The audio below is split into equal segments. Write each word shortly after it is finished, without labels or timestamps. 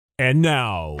And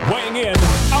now, weighing in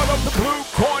out of the blue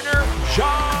corner,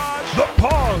 Josh the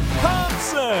Punk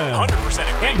Thompson. 100%.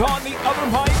 And on the other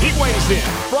mic, he weighs in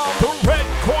from the red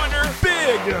corner,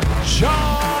 Big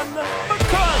John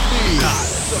McCarthy.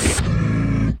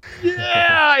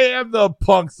 Yeah, I am the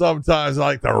punk sometimes. I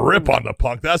like to rip on the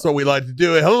punk. That's what we like to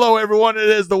do. Hello, everyone. It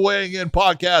is the Weighing In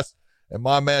podcast. And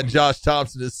my man Josh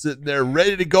Thompson is sitting there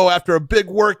ready to go after a big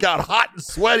workout, hot and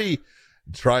sweaty,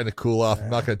 trying to cool off. I'm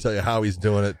not going to tell you how he's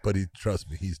doing it, but trust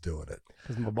me, he's doing it.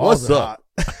 My balls What's up?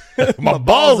 My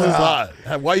balls is hot.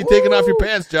 Why are you taking off your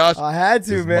pants, Josh? I had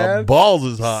to, man. My balls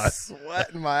is hot.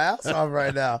 Sweating my ass off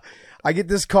right now. I get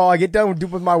this call. I get done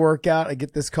with my workout. I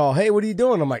get this call. Hey, what are you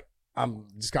doing? I'm like, I'm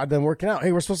just got done working out.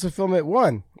 Hey, we're supposed to film at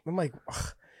 1. I'm like,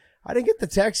 ugh. I didn't get the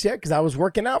text yet because I was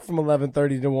working out from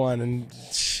 11:30 to 1. And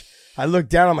I looked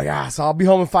down. I'm like, so I'll be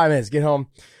home in 5 minutes. Get home.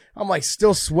 I'm like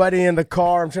still sweaty in the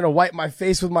car. I'm trying to wipe my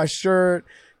face with my shirt.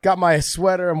 Got my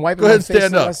sweater. I'm wiping my face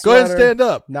with my sweater. Go ahead and stand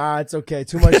up. Nah, it's okay.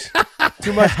 Too much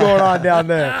going on down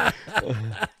there.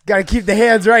 Got to keep the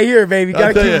hands right here, baby.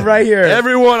 Got to keep them right here.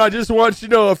 Everyone, I just want you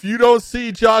to know, if you don't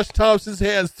see Josh Thompson's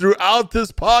hands throughout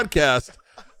this podcast,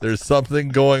 there's something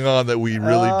going on that we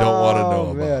really don't want to know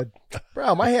about.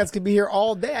 Bro, my hands could be here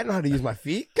all day. I know how to use my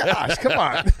feet. Gosh, come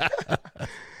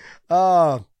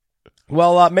on.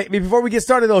 Before we get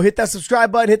started though, hit that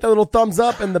subscribe button, hit that little thumbs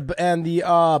up and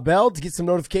the bell to get some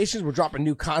notifications. We're dropping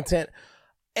new content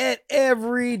at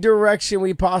every direction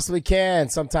we possibly can.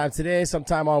 Sometime today,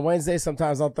 sometime on Wednesday,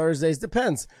 sometimes on Thursdays.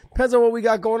 Depends on what we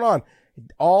got going on.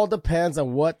 It all depends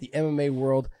on what the MMA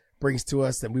world brings to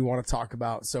us that we want to talk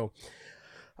about. So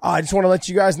I just want to let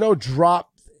you guys know,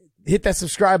 hit that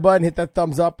subscribe button, hit that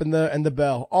thumbs up and the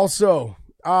bell. Also,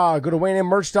 go to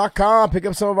WayneInMerch.com, pick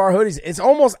up some of our hoodies. It's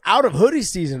almost out of hoodie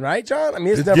season, right, John? I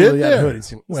mean, it's never really out of hoodie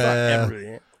season. It's not ever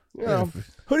really. You know,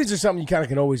 hoodies are something you kind of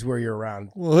can always wear year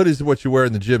round. Well, hoodies are what you wear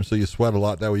in the gym, so you sweat a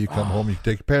lot. That way you come home, you can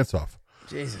take your pants off.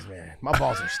 Jesus, man. My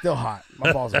balls are still hot.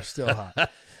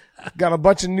 Got a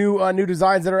bunch of new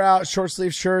designs that are out, short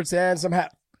sleeve shirts and some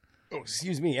hats. Oh,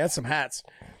 excuse me, and some hats.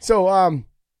 So,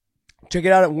 check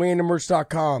it out at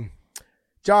WayneInMerch.com.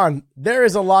 John, there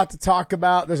is a lot to talk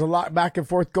about. There's a lot back and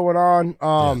forth going on.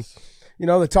 Yes. You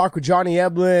know, the talk with Johnny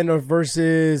Eblen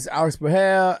versus Alex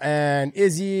Bahia and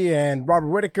Izzy and Robert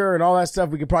Whitaker and all that stuff.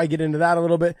 We could probably get into that a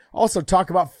little bit. Also talk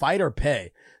about fighter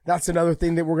pay. That's another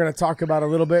thing that we're going to talk about a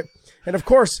little bit. And of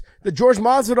course, the George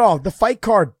Masvidal, the fight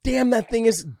card. Damn, that thing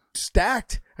is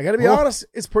stacked. I got to be honest.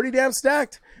 It's pretty damn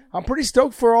stacked. I'm pretty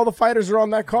stoked for all the fighters that are on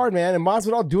that card, man. And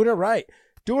Masvidal doing it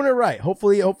right.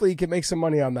 Hopefully he can make some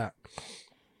money on that.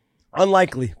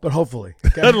 Unlikely, but hopefully.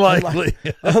 Okay? Unlikely,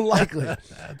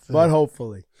 but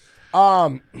hopefully.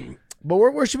 But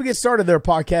where should we get started there,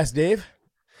 podcast Dave?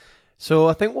 So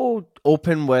I think we'll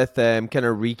open with kind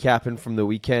of recapping from the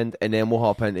weekend, and then we'll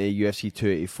hop into UFC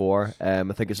 284. I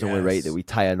think it's only right that we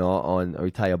tie a knot on, or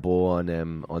we tie a bow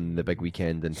on the big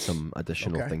weekend and some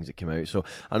additional things that came out. So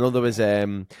I know there was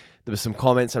some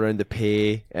comments around the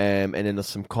pay, and then there's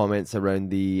some comments around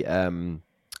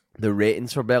the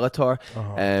ratings for Bellator.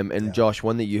 Josh,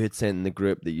 one that you had sent in the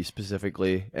group that you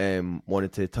specifically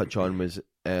wanted to touch on was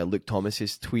Luke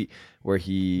Thomas's tweet where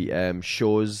he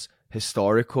shows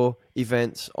historical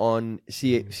events on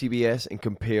CBS and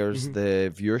compares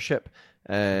the viewership,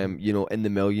 in the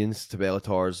millions to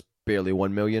Bellator's barely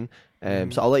 1 million.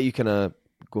 So I'll let you kind of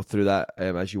go through that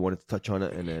as you wanted to touch on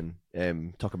it, and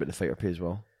then talk about the fighter pay as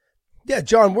well. Yeah,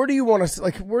 John, where do you want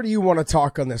to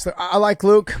talk on this? I like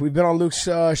Luke. We've been on Luke's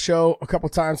show a couple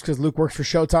times because Luke works for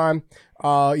Showtime.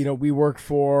 We work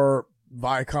for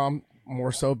Viacom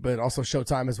more so, but also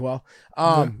Showtime as well.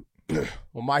 Well,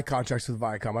 my contract's with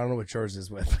Viacom. I don't know what yours is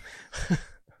with.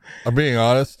 I'm being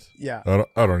honest. Yeah. I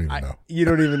don't even know. You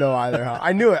don't even know either, huh?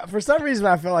 I knew it. For some reason,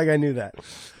 I felt like I knew that.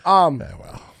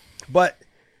 But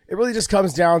it really just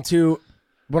comes down to,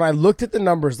 when I looked at the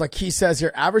numbers, like he says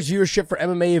here, average viewership for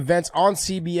MMA events on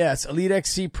CBS, Elite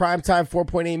XC primetime,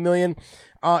 4.8 million.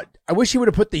 I wish he would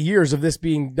have put the years of this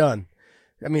being done.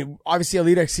 I mean, obviously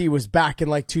Elite XC was back in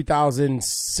like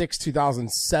 2006,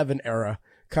 2007 era,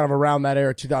 kind of around that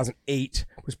era. 2008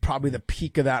 was probably the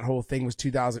peak of that whole thing, was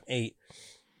 2008,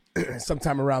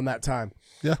 sometime around that time.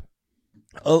 Yeah.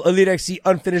 Elite XC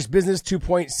unfinished business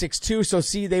 2.62. So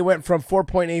see, they went from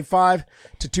 4.85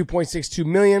 to 2.62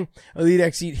 million. Elite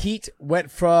XC Heat went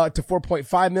to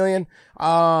 4.5 million.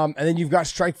 And then you've got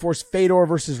Strikeforce Fedor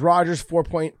versus Rogers,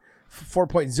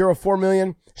 4.04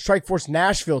 million. Strikeforce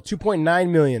Nashville, 2.9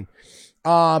 million.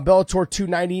 Bellator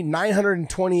 290,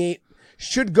 928.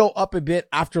 Should go up a bit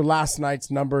after last night's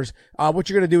numbers. What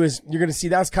you're going to do is you're going to see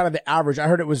that's kind of the average. I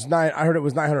heard it was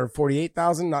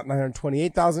 948,000, not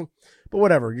 928,000. But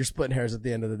whatever, you're splitting hairs at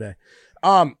the end of the day.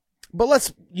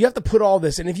 But you have to put all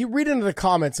this, and if you read into the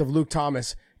comments of Luke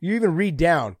Thomas, you even read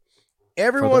down,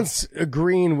 everyone's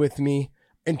agreeing with me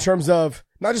in terms of,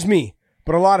 not just me,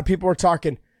 but a lot of people are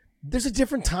talking, there's a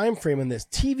different time frame in this.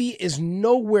 TV is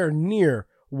nowhere near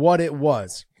what it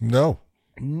was. No.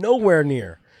 Nowhere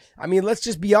near. I mean, let's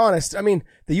just be honest. I mean,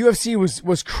 the UFC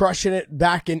was crushing it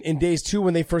back in days two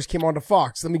when they first came onto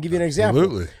Fox. Let me give you an example.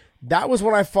 Absolutely. That was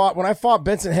when I fought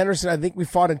Benson Henderson. I think we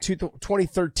fought in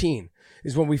 2013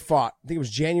 is when we fought. I think it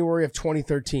was January of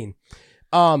 2013.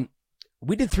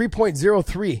 We did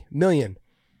 3.03 million.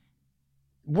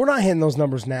 We're not hitting those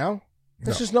numbers now.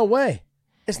 There's just no way.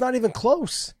 It's not even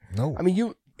close. No. I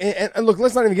mean, and look,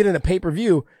 let's not even get into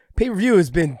pay-per-view. Pay-per-view has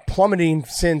been plummeting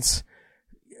since,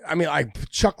 I mean, like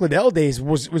Chuck Liddell days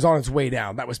was on its way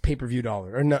down. That was pay-per-view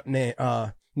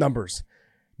numbers.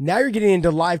 Now you're getting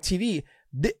into live TV.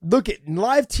 Look at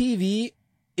live TV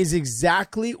is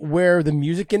exactly where the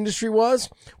music industry was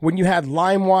when you had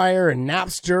LimeWire and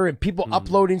Napster and people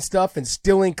uploading stuff and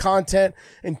stealing content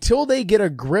until they get a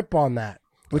grip on that,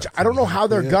 which I don't know how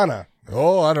they're gonna.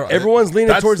 Oh, I don't. Everyone's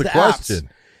leaning towards the question. apps.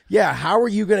 Yeah, how are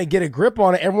you going to get a grip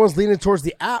on it? Everyone's leaning towards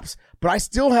the apps, but I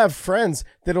still have friends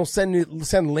that'll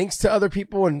send links to other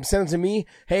people and send them to me.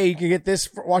 Hey, you can get this,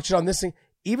 watch it on this thing.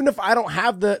 Even if I don't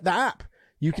have the app,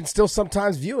 you can still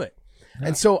sometimes view it. Yeah.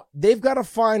 And so they've got to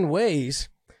find ways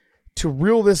to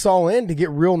reel this all in to get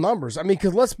real numbers. I mean,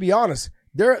 because let's be honest,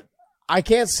 I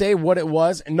can't say what it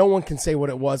was, and no one can say what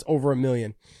it was over 1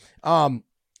 million.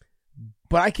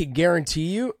 But I can guarantee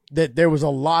you that there was a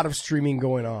lot of streaming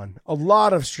going on.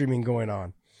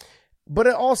 But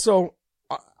it also,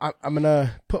 I'm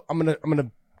gonna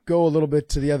go a little bit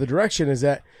to the other direction. Is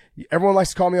that everyone likes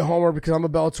to call me a homer because I'm a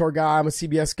Bellator guy, I'm a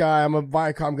CBS guy, I'm a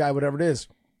Viacom guy, whatever it is.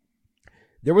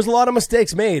 There was a lot of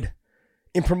mistakes made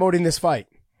in promoting this fight.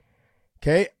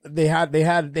 Okay, they had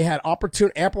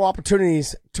ample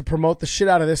opportunities to promote the shit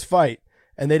out of this fight,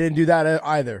 and they didn't do that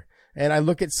either. And I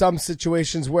look at some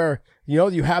situations where,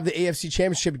 you have the AFC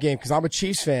Championship game, because I'm a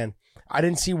Chiefs fan. I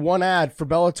didn't see one ad for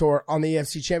Bellator on the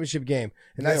AFC Championship game,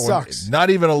 and that sucks. Not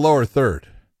even a lower third.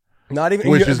 Not even,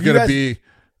 which is going to be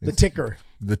the ticker.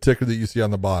 The ticker that you see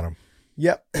on the bottom.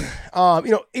 Yep.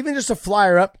 Even just a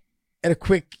flyer up and a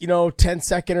quick,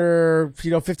 10-second or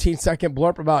 15-second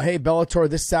blurb about, hey, Bellator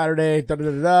this Saturday. Da, da,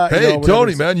 da, da, hey,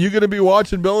 Tony, man, you going to be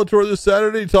watching Bellator this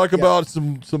Saturday? Talk about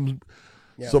some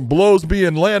blows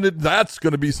being landed. That's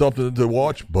going to be something to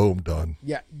watch. Boom, done.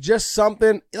 Yeah, just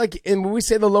something like, and when we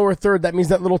say the lower third, that means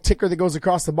that little ticker that goes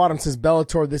across the bottom says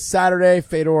Bellator this Saturday,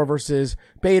 Fedor versus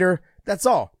Bader. That's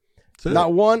all. That's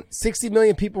not one. 60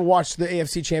 million people watched the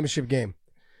AFC Championship game.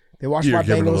 They watched my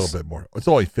Bengals. A little bit more. It's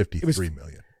only 53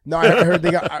 million. No, I heard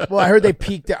they got. Well, I heard they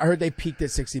peaked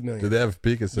at 60 million. Did they have a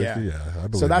peak at 60? Yeah, I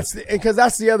believe. So because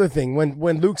that's the other thing.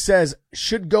 When Luke says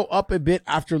should go up a bit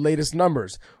after latest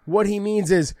numbers, what he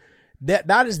means is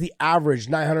that is the average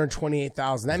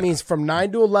 928,000. That means from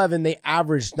 9 to 11 they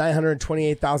averaged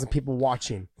 928,000 people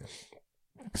watching.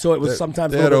 So it was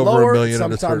sometimes a little bit lower, over 1 million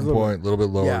at a certain point, a little bit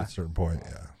lower at a certain point.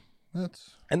 Yeah,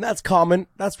 that's common.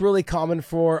 That's really common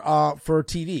for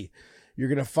TV. You're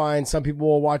going to find some people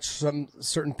will watch some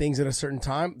certain things at a certain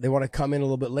time. They want to come in a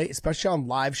little bit late, especially on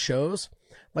live shows.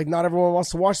 Like, not everyone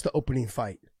wants to watch the opening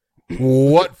fight.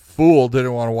 What fool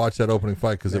didn't want to watch that opening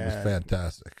fight because it was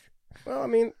fantastic? Well, I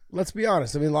mean, let's be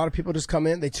honest. I mean, a lot of people just come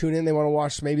in, they tune in, they want to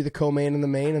watch maybe the co-main and the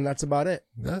main, and that's about it.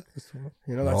 Yeah,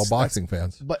 they're all boxing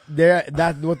fans. But they're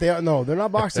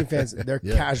not boxing fans. They're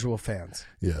casual fans.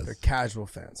 Yes. They're casual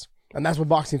fans. And that's what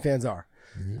boxing fans are.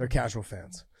 Mm-hmm. They're casual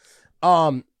fans.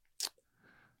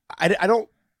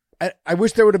 I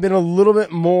wish there would have been a little bit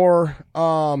more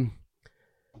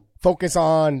focus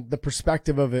on the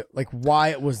perspective of it, like why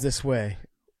it was this way.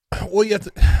 Well, you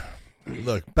have to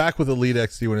look back with Elite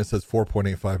XC when it says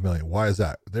 4.85 million. Why is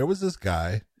that? There was this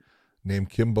guy named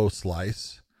Kimbo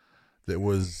Slice that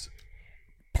was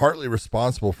partly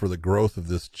responsible for the growth of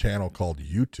this channel called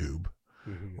YouTube,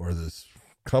 or this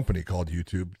company called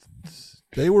YouTube.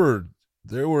 They were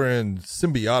in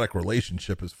symbiotic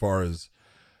relationship as far as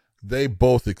they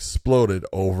both exploded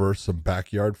over some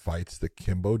backyard fights that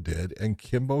Kimbo did, and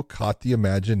Kimbo caught the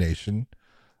imagination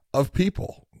of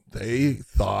people. They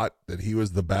thought that he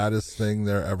was the baddest thing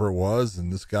there ever was,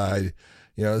 and this guy,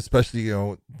 especially,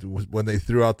 when they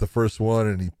threw out the first one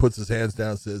and he puts his hands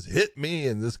down and says, hit me,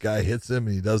 and this guy hits him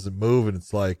and he doesn't move, and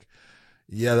it's like,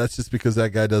 yeah, that's just because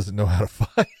that guy doesn't know how to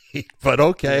fight, but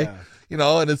okay,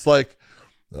 and it's like,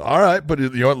 all right, but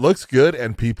it looks good,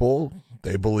 and people,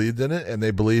 they believed in it, and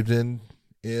they believed in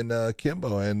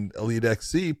Kimbo and Elite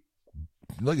XC.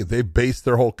 Look, they based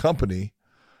their whole company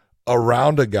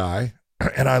around a guy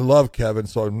and I love Kevin,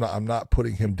 so I'm not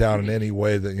putting him down in any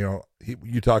way. That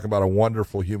you talk about a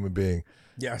wonderful human being.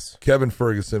 Yes, Kevin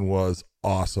Ferguson was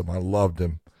awesome. I loved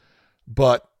him,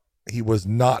 but he was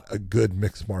not a good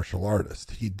mixed martial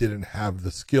artist. He didn't have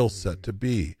the skill set to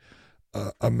be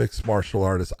a mixed martial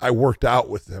artist. I worked out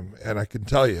with him, and I can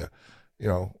tell you,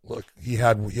 look, he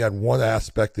had one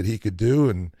aspect that he could do,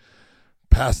 and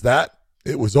past that,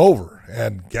 it was over.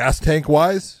 And gas tank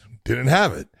wise, didn't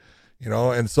have it,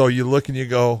 and so you look and you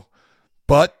go,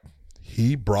 but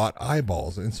he brought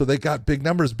eyeballs. And so they got big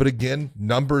numbers. But again,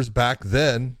 numbers back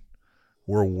then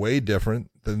were way different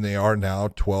than they are now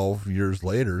 12 years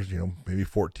later, maybe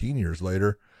 14 years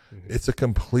later. Mm-hmm. It's a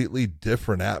completely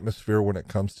different atmosphere when it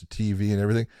comes to TV and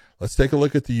everything. Let's take a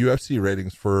look at the UFC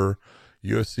ratings for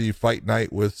UFC Fight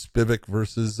Night with Spivak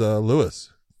versus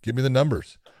Lewis. Give me the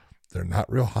numbers. They're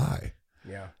not real high.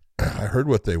 Yeah. I heard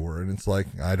what they were, and it's like,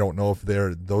 I don't know if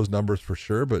they're those numbers for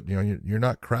sure, but you're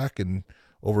not cracking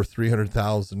over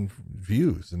 300,000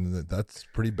 views, and that's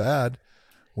pretty bad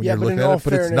when you're looking at it.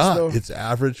 But it's not. Though, it's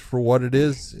average for what it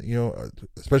is,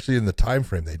 especially in the time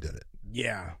frame they did it.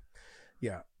 Yeah.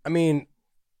 I mean,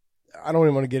 I don't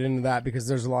even want to get into that because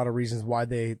there's a lot of reasons why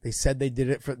they said they did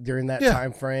it during that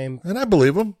time frame, and I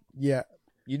believe them. Yeah,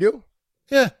 you do.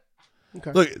 Yeah.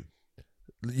 Okay. Look,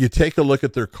 you take a look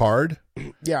at their card.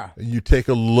 Yeah. You take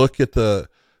a look at the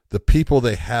people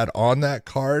they had on that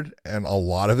card, and a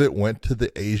lot of it went to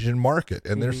the Asian market.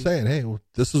 And they're saying, hey, well,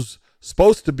 this was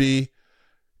supposed to be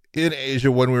in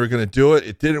Asia when we were going to do it.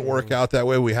 It didn't work out that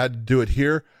way. We had to do it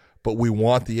here, but we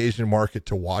want the Asian market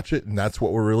to watch it, and that's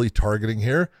what we're really targeting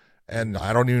here. And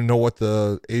I don't even know what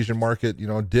the Asian market,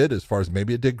 did as far as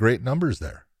maybe it did great numbers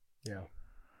there. Yeah.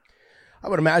 I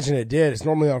would imagine it did. It's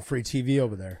normally on free TV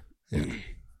over there. Yeah.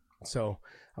 So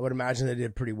I would imagine they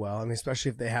did pretty well. I mean, especially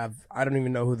if they have, I don't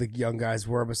even know who the young guys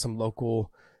were, but some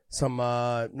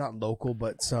not local,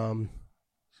 but some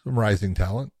rising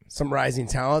talent. Some rising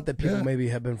talent that people maybe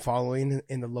have been following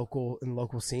in the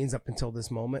local scenes up until this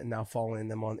moment, and now following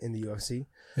them in the UFC.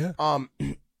 Yeah.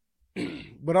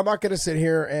 But I'm not going to sit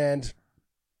here and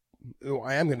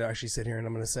I am going to actually sit here and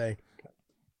I'm going to say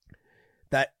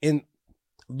that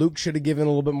Luke should have given a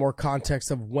little bit more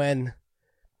context of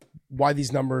why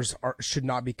these numbers should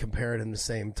not be compared in the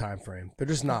same time frame. They're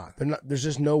just not. There's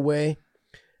just no way.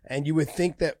 And you would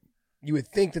think that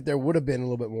there would have been a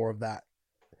little bit more of that.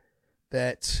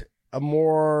 Because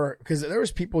there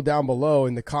was people down below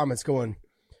in the comments going,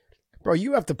 bro,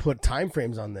 you have to put time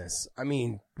frames on this. I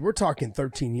mean, we're talking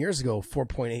 13 years ago,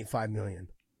 4.85 million.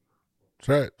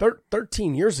 That's right.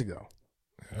 13 years ago.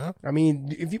 Yeah. I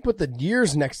mean, if you put the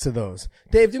years next to those.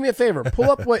 Dave, do me a favor. Pull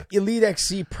up what Elite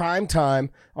XC prime time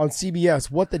on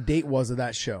CBS, what the date was of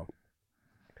that show.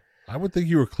 I would think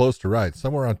you were close to right.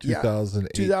 Somewhere around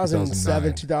 2008,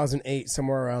 2007, 2008,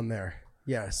 somewhere around there.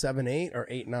 Yeah, 7, 8, or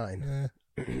 8, 9.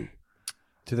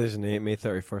 2008, May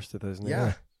 31st, 2008.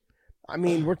 Yeah. I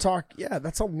mean, we're talking,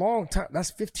 that's a long time.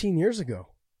 That's 15 years ago.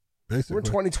 Basically. We're in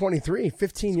 2023,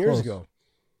 15 years close. Ago.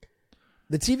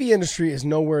 The TV industry is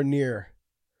nowhere near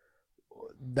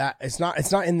that. It's not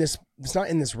in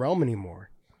this realm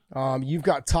anymore. You've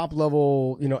got top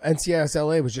level, NCIS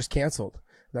LA was just canceled.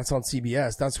 That's on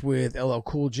CBS. That's with LL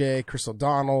Cool J, Chris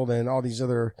O'Donnell, and all these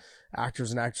other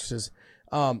actors and actresses.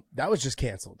 That was just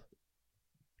canceled.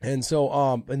 And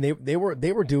so, and they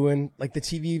were doing like the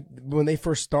TV when they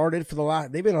first started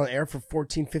they've been on air for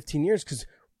 14, 15 years. Cause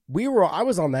I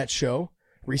was on that show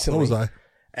recently. So was I.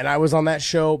 And I was on that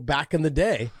show back in the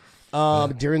day,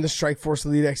 during the Strikeforce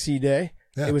Elite XC day.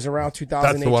 Yeah. It was around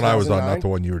 2008. That's the one I was on, not the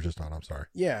one you were just on. I'm sorry.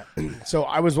 Yeah. So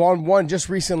I was on one just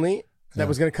recently that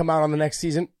was going to come out on the next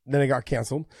season. Then it got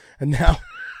canceled. And now,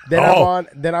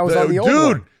 I was on the old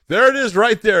one. Dude, there it is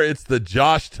right there. It's the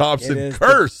Josh Thompson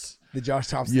curse. The Josh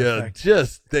Thompson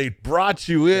effect. They brought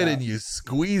you in and you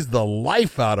squeezed the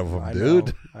life out of them,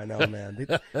 dude. I know, man.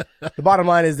 The bottom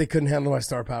line is they couldn't handle my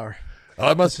star power. Oh,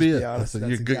 that must be it. Honest,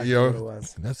 that's exactly what it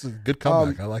was. That's a good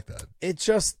comeback. I like that.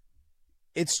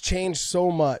 It's changed so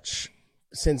much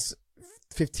since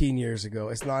 15 years ago.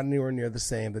 It's not anywhere near the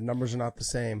same. The numbers are not the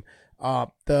same.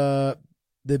 The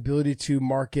ability to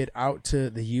market out to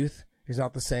the youth is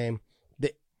not the same.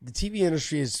 The TV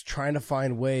industry is trying to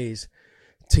find ways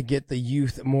to get the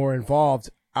youth more involved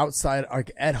outside,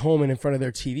 like at home and in front of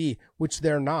their TV, which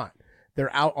they're not.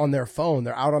 They're out on their phone.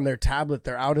 They're out on their tablet.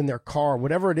 They're out in their car,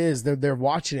 whatever it is, they're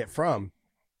watching it from.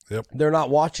 Yep. They're not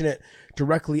watching it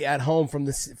directly at home from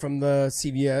the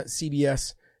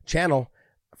CBS channel,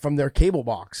 from their cable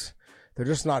box. They're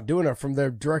just not doing it from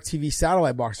their DirecTV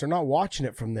satellite box. They're not watching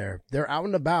it from there. They're out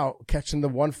and about catching the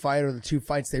one fight or the two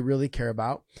fights they really care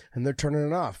about, and they're turning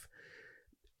it off.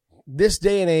 this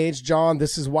day and age, John,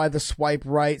 this is why the swipe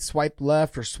right, swipe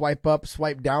left, or swipe up,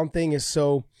 swipe down thing is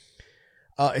so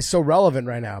relevant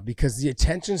right now, because the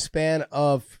attention span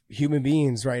of human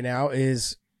beings right now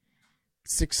is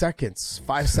 6 seconds,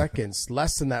 5 seconds,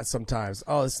 less than that sometimes.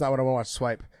 Oh, that's not what I want to watch.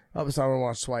 Swipe. Oh, that's not what I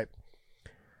want to swipe.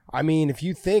 I mean, if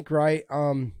you think, right,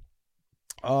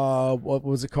 what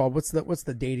was it called? What's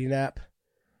the dating app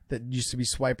that used to be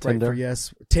swipe right for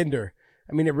yes? Tinder.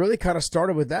 I mean, it really kind of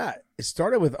started with that. It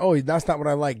started with, oh, that's not what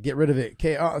I like. Get rid of it.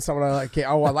 Okay. Oh, that's not what I like. Okay.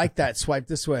 Oh, I like that. Swipe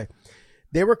this way.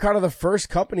 They were kind of the first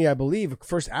company, I believe,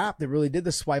 first app that really did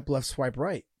the swipe left, swipe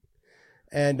right.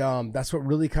 And that's what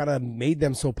really kind of made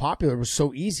them so popular. It was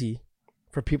so easy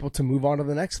for people to move on to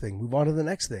the next thing,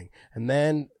 And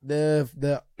then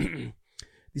the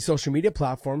social media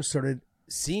platforms started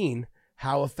seeing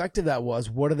how effective that was.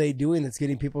 What are they doing that's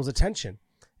getting people's attention?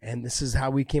 And this is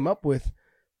how we came up with,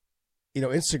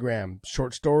 Instagram.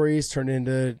 Short stories turned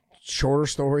into shorter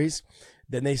stories.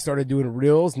 Then they started doing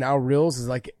Reels. Now Reels is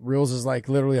like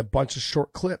literally a bunch of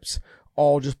short clips,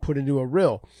 all just put into a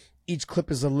reel. Each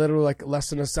clip is literally like less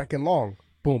than a second long.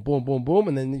 Boom, boom, boom, boom,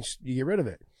 and then you get rid of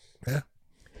it.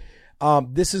 Yeah.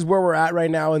 This is where we're at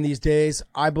right now in these days.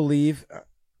 I believe,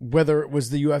 whether it was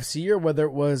the UFC or whether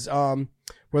it's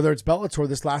Bellator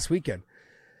this last weekend.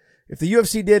 If the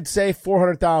UFC did say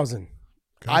 400,000,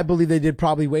 I believe they did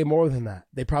probably way more than that.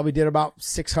 They probably did about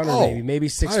 600, maybe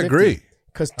 650. I agree.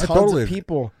 Because tons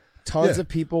of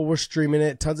people were streaming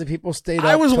it. Tons of people stayed up.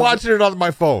 I was watching it on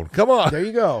my phone. Come on. There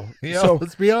you go. So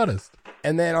let's be honest.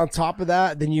 And then on top of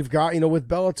that, then you've got, with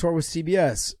Bellator, with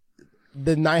CBS,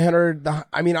 the 900.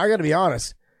 I got to be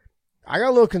honest. I got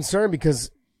a little concerned because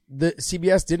the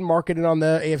CBS didn't market it on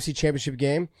the AFC Championship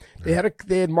game. They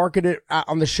had marketed it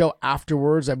on the show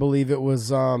afterwards. I believe it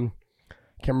was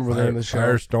can't remember the name of the show.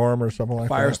 Firestorm or something like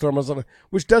that. Firestorm or something,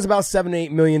 which does about 7 to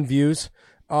 8 million views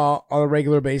on a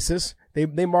regular basis. They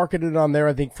marketed it on there,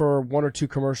 I think, for 1 or 2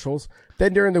 commercials.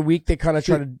 Then during the week, they kind of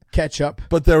try to catch up.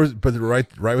 But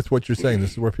right with what you're saying,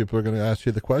 this is where people are going to ask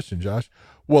you the question, Josh.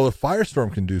 Well, if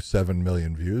Firestorm can do 7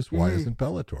 million views, why isn't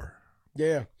Bellator?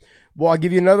 Yeah. Well, I'll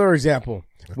give you another example.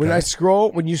 Okay.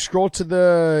 When you scroll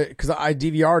to because I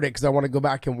DVR'd it because I want to go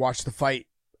back and watch the fight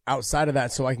outside of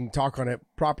that so I can talk on it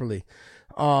properly.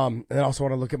 And I also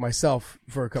want to look at myself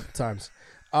for a couple times.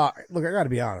 Look, I got to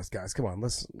be honest, guys. Come on,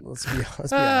 let's be honest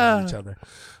with each other.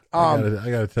 I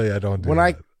got to tell you, I don't do when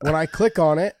that. When I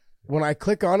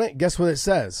click on it, guess what it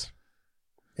says?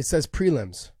 It says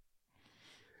prelims.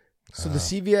 So the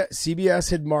CBS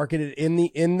had marketed in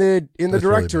the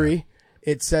directory. Really,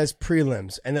 it says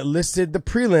prelims, and it listed the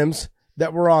prelims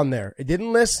that were on there. It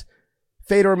didn't list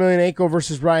Fedor Emelianenko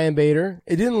versus Ryan Bader.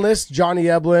 It didn't list Johnny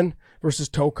Eblen versus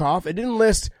Tokov. It didn't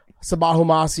list Sabahu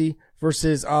Masi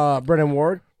versus Brennan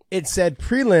Ward. It said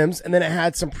prelims, and then it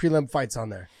had some prelim fights on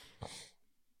there.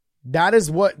 That is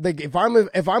what if I'm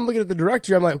looking at the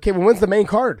directory, I'm like, okay, well, when's the main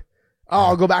card? Oh,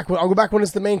 I'll go back when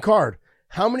it's the main card.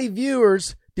 How many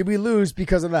viewers did we lose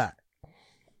because of that?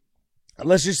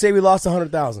 Let's just say we lost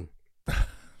 100,000.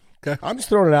 Okay. I'm just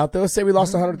throwing it out there. Let's say we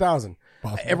lost 100,000.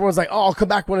 Everyone's like, oh, I'll come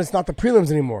back when it's not the prelims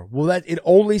anymore. Well, it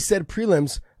only said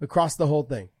prelims across the whole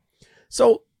thing.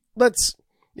 So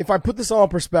if I put this all in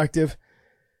perspective,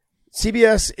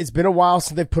 CBS, it's been a while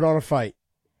since they've put on a fight.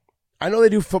 I know they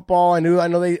do football.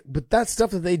 But that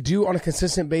stuff that they do on a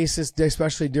consistent basis,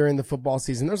 especially during the football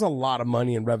season, there's a lot of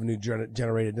money and revenue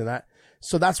generated in that.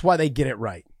 So that's why they get it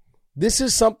right. This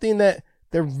is something that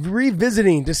they're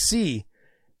revisiting to see.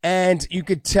 And you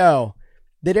could tell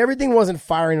that everything wasn't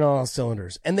firing on all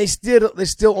cylinders. And they still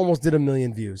almost did 1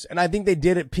 million views. And I think they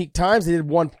did at peak times. They did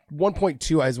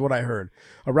 1.2 is what I heard.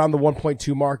 Around the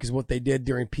 1.2 mark is what they did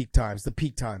during peak times, the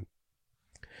peak time.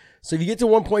 So if you get to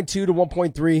 1.2 to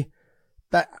 1.3,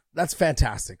 that's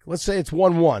fantastic. Let's say it's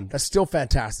 1.1. That's still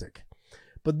fantastic.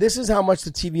 But this is how much the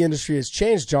TV industry has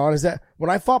changed, John, is that when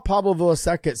I fought Pablo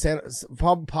Villaseca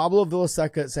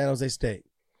at San Jose State,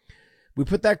 we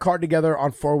put that card together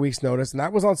on 4 weeks' notice, and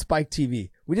that was on Spike TV.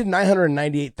 We did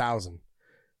 998,000.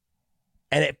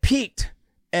 And it peaked,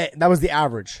 that was the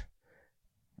average.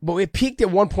 But it peaked at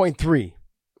 1.3.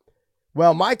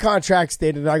 Well, my contract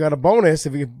stated that I got a bonus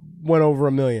if it went over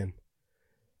 1 million.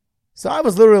 So I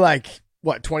was literally like,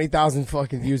 20,000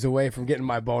 fucking views away from getting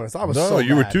my bonus. I was so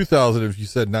you mad. were 2,000 if you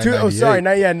said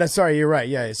 998. Sorry, you're right.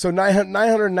 Yeah. So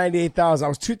 998,000. I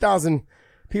was 2,000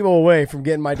 people away from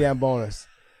getting my damn bonus.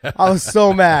 I was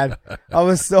so mad.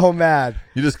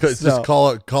 You just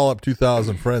call up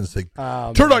 2,000 friends. Say,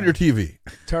 turn on your TV.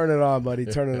 Turn it on, buddy.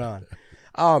 Turn it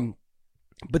on.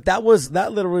 But that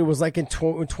literally was like in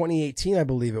 2018, I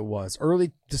believe it was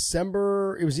early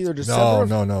December. It was either December.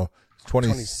 No.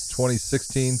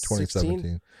 2016,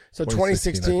 2017. So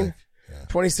 2016.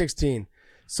 2016.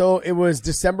 So it was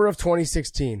December of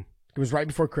 2016. It was right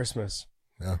before Christmas.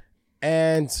 Yeah.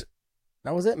 And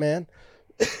that was it, man.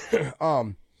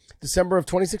 December of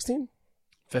 2016?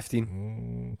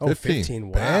 15. 15.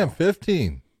 Wow. Bam,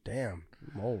 15. Damn,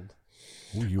 I'm old.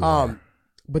 Ooh, you are.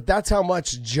 But that's how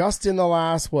much just in the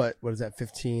last, what is that,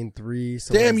 15, 3?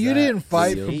 Damn, you didn't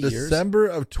fight from 8 years? December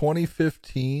of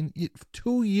 2015.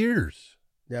 2 years.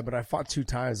 Yeah, but I fought 2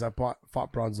 times. I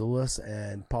fought Bronzoulis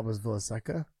and Pablo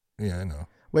Villaseca. Yeah, I know.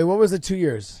 Wait, what was the 2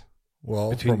 years?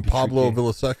 Well, Between from Pablo Patricky.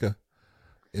 Villaseca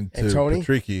into And Tony?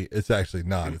 Patricky, it's actually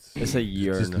not. It's a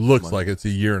year. It just and a looks month. like it's a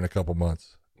year and a couple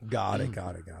months. Got it.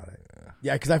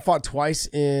 Yeah, because I fought twice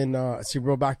in Super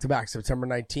Bowl back-to-back, September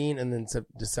 19 and then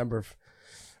December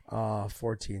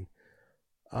 14.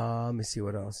 Let me see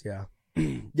what else. Yeah.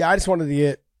 Yeah, I just wanted to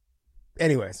get...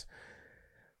 Anyways.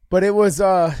 But it was...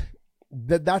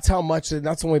 that's how much...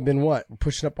 That's only been, what?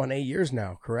 Pushing up on 8 years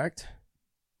now, correct?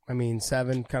 I mean,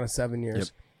 7 years. Yep.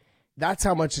 That's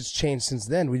how much it's changed since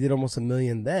then. We did almost 1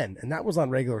 million then, and that was on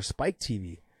regular Spike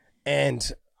TV.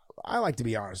 And I like to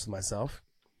be honest with myself.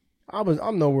 I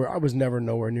was never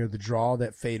nowhere near the draw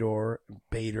that Fedor,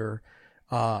 Bader,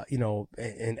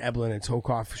 and Eblin and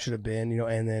Tokov should have been,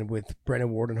 and then with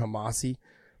Brennan Ward and Hamasi.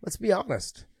 Let's be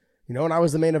honest. And I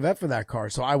was the main event for that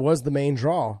card. So I was the main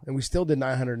draw, and we still did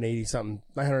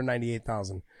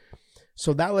 998,000.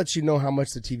 So that lets you know how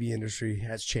much the TV industry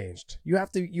has changed. You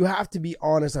have to be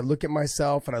honest. I look at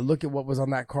myself and I look at what was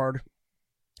on that card,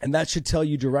 and that should tell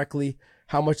you directly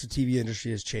how much the TV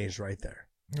industry has changed right there.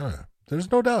 Oh, yeah. There's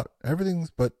no doubt.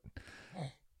 But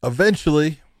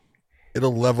eventually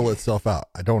it'll level itself out.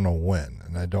 I don't know when,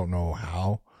 and I don't know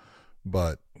how,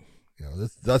 but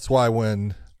that's why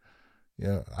when,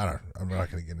 I'm not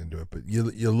going to get into it, but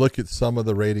you look at some of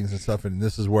the ratings and stuff, and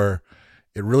this is where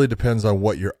it really depends on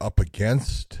what you're up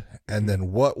against, and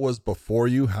then what was before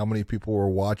you, how many people were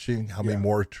watching, how many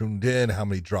more tuned in, how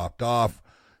many dropped off.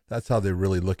 That's how they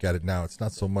really look at it now. It's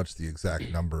not so much the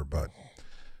exact number, but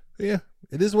yeah,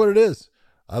 it is what it is.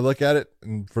 I look at it,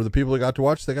 and for the people that got to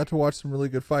watch, they got to watch some really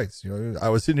good fights. I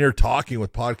was sitting here talking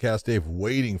with Podcast Dave,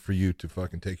 waiting for you to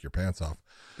fucking take your pants off.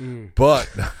 But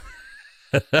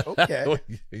Okay.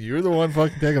 you're the one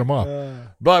fucking taking them off.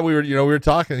 But we were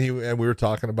talking, and we were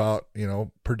talking about,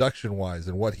 production wise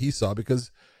and what he saw,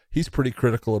 because he's pretty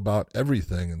critical about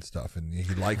everything and stuff, and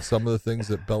he liked some of the things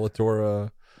that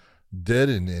Bellator did,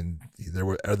 and there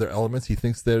were other elements he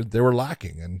thinks they were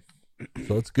lacking, and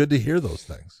so it's good to hear those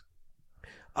things.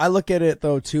 I look at it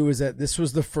though too, is that this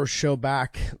was the first show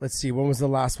back. Let's see, when was the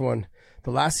last one?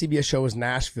 The last CBS show was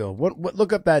Nashville. What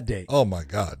look up that date. Oh my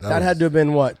God. That had to have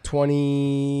been what,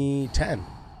 2010?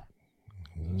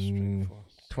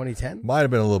 2010? Might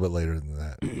have been a little bit later than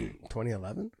that.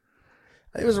 2011?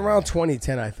 I think it was around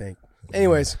 2010, I think.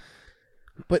 Anyways,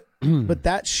 but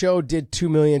that show did 2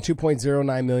 million,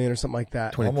 2.09 million or something like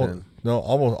that.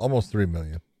 Almost 3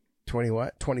 million. 20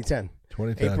 what? 2010.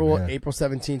 2010. April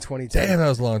 17, 2010. Damn, that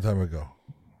was a long time ago.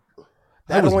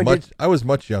 That I was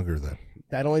much younger then.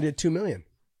 That only did 2 million.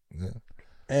 Yeah.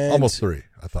 And Almost 3,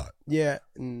 I thought. Yeah,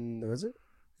 was it?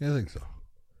 Yeah, I think so.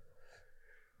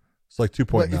 It's like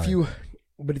 2.9.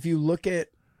 But if you look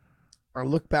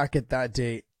back at that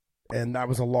date, and that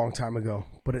was a long time ago,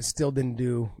 but it still didn't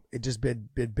do. It just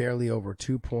bid barely over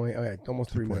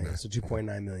almost 3 million, so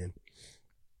 2.9 million.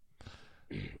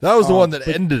 That was the one that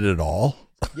ended it all.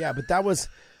 Yeah, but that was.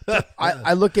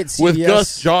 I look at CBS with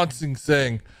Gus Johnson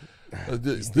saying,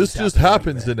 "This just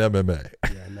happens in MMA."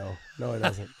 Yeah, no, it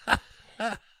doesn't.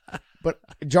 But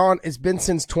John, it's been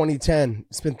since 2010.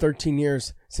 It's been 13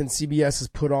 years since CBS has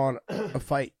put on a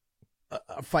fight,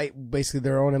 basically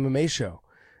their own MMA show,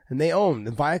 and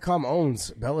Viacom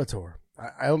owns Bellator.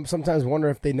 I sometimes wonder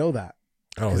if they know that.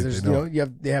 I don't think they know.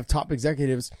 They have top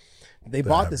executives. They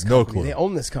bought this company. No, they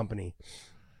own this company,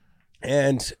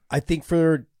 and I think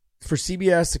for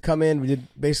CBS to come in, we did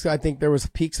basically. I think there was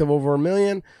peaks of over 1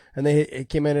 million, and it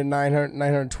came in at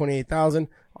 928,000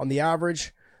 on the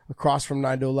average across from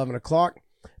 9 to 11 o'clock.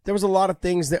 There was a lot of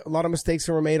mistakes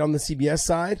that were made on the CBS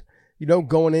side,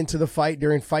 going into the fight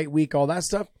during fight week, all that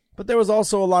stuff. But there was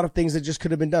also a lot of things that just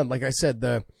could have been done. Like I said,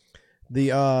 the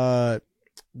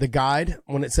guide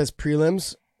when it says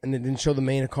prelims and it didn't show the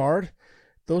main card.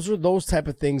 Those are those type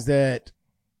of things that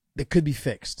could be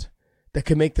fixed, that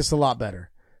could make this a lot better.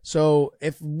 So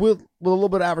if with a little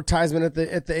bit of advertisement at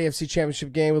the AFC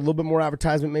Championship game, with a little bit more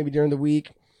advertisement maybe during the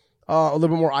week, a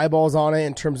little bit more eyeballs on it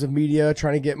in terms of media,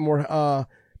 trying to get more,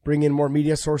 bring in more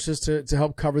media sources to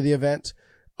help cover the event.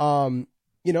 I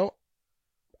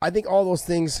think all those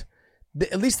things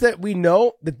at least that we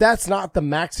know that that's not the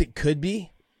max it could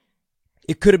be.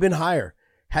 It could have been higher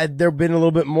had there been a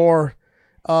little bit more,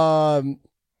 had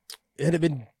it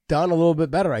been done a little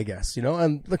bit better, I guess,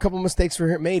 and a couple mistakes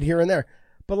were made here and there.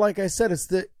 But like I said, it's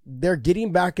that they're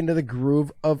getting back into the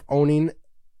groove of owning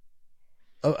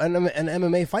an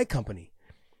MMA fight company.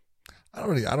 I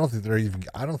don't think they're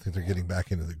getting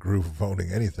back into the groove of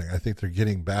owning anything. I think they're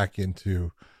getting back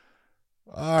into,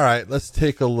 all right, let's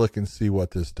take a look and see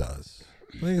what this does.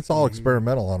 I think it's all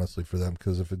experimental, honestly, for them,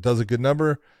 because if it does a good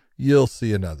number, you'll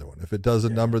see another one. If it does a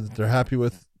number that they're happy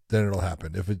with, then it'll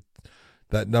happen. If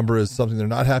that number is something they're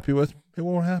not happy with, it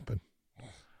won't happen.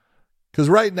 Because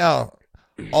right now,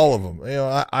 all of them,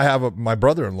 I have my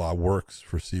brother-in-law works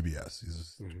for CBS.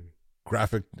 He's a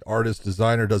graphic artist,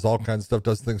 designer, does all kinds of stuff,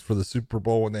 does things for the Super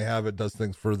Bowl when they have it, does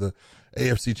things for the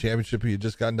AFC Championship. He had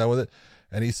just gotten done with it.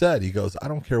 And he goes, I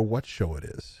don't care what show it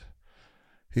is.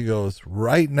 He goes,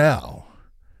 right now,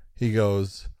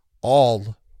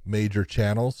 all major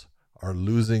channels are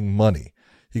losing money.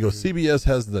 He goes, CBS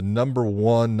has the number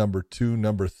 1, number 2,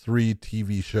 number 3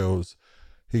 TV shows.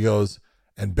 He goes,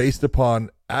 and based upon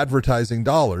advertising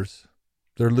dollars,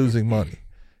 they're losing money.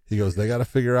 He goes, they got to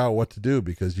figure out what to do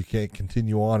because you can't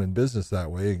continue on in business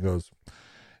that way. He goes,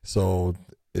 so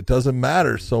it doesn't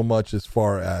matter so much as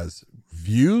far as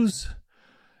views.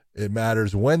 It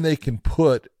matters when they can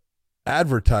put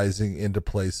advertising into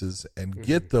places and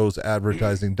get those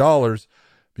advertising dollars,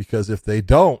 because if they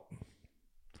don't,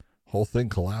 whole thing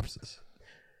collapses.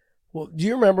 Well, do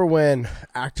you remember when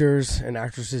actors and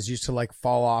actresses used to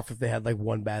fall off if they had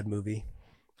one bad movie?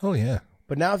 Oh yeah.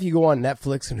 But now if you go on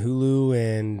Netflix and Hulu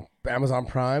and Amazon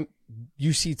Prime,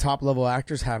 you see top level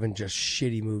actors having just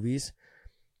shitty movies.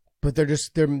 But they're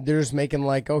just making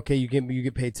okay, you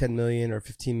get paid 10 million or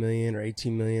 15 million or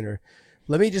 18 million, or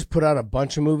let me just put out a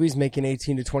bunch of movies making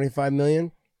 18 to 25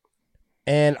 million,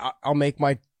 and I'll make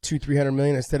my 200-300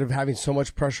 million instead of having so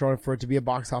much pressure on it for it to be a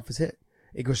box office hit.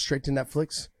 It goes straight to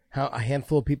Netflix. A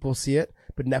handful of people see it,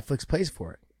 but Netflix pays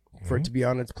for it, for it to be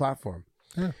on its platform.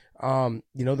 Yeah.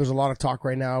 There's a lot of talk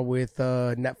right now with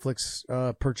Netflix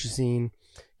purchasing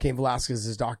Cain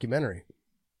Velasquez's documentary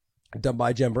done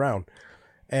by Jen Brown.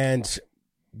 And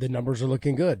the numbers are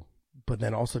looking good, but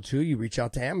then also too, you reach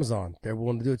out to Amazon; they're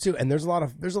willing to do it too. And there's a lot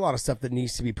of stuff that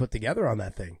needs to be put together on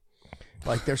that thing.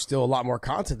 There's still a lot more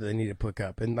content that they need to pick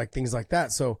up and things like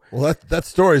that. So, well, that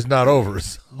story's not over.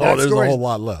 So there's a whole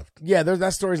lot left. Yeah,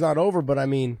 that story's not over, but I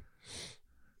mean,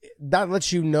 that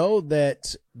lets you know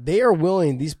that they are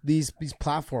willing. These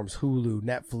platforms, Hulu,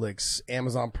 Netflix,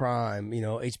 Amazon Prime,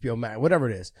 HBO Max, whatever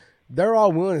it is, they're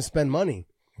all willing to spend money.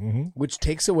 Which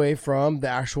takes away from the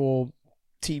actual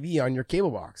TV on your cable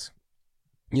box,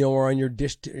 or on your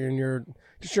dish, your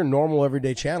normal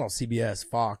everyday channel, CBS,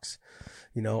 Fox,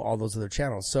 all those other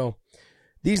channels. So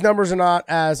these numbers are not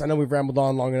I know we've rambled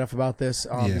on long enough about this.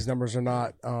 These numbers are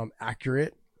not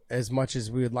accurate as much as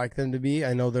we would like them to be.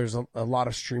 I know there's a lot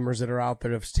of streamers that are out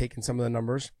there that have taken some of the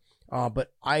numbers,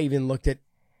 but I even looked at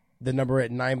the number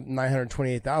at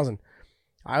 928,000.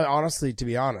 I honestly, to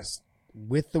be honest,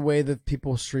 with the way that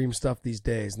people stream stuff these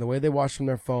days and the way they watch from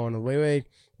their phone, the way they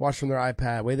watch from their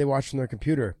iPad, the way they watch from their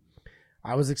computer,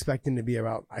 I was expecting to be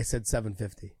about, I said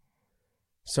 750.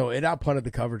 So it outpunted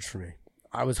the coverage for me.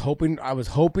 I was hoping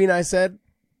I said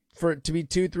for it to be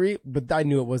 2-3, but I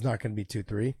knew it was not going to be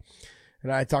 2-3.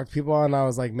 And I talked to people and I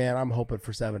was like, man, I'm hoping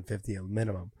for 750 at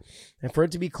minimum. And for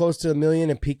it to be close to 1 million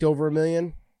and peaked over 1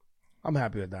 million, I'm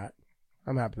happy with that.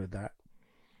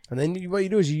 And then what you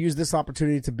do is you use this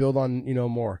opportunity to build on,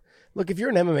 more. Look, if you're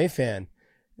an MMA fan,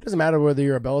 it doesn't matter whether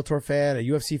you're a Bellator fan, a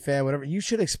UFC fan, whatever. You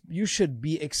should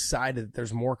be excited that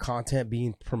there's more content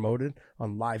being promoted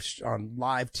on live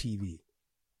TV,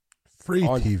 free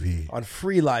TV, on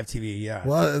free live TV. Yeah.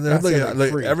 Well,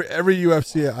 every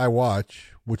UFC I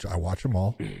watch, which I watch them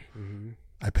all,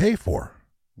 I pay for.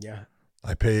 Yeah.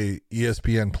 I pay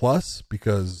ESPN Plus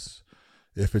because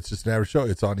if it's just an average show,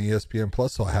 it's on ESPN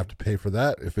Plus, so I have to pay for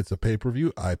that. If it's a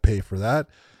pay-per-view, I pay for that.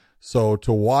 So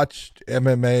to watch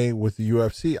MMA with the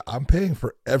UFC, I'm paying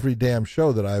for every damn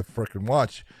show that I freaking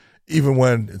watch, even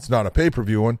when it's not a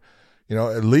pay-per-view one.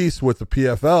 At least with the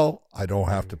PFL, I don't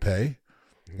have to pay.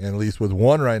 And at least with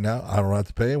one right now, I don't have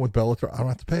to pay. And with Bellator, I don't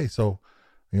have to pay. So,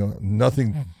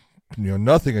 nothing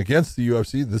against the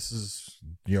UFC. This is,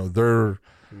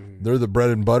 they're the bread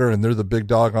and butter and they're the big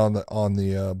dog on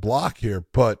the block here,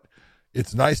 but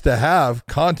it's nice to have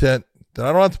content that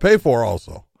I don't have to pay for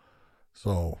also.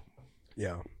 So,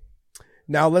 yeah.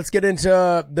 Now let's get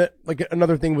into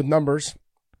another thing with numbers,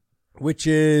 which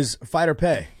is fighter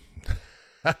pay.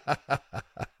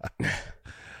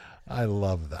 I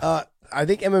love that. I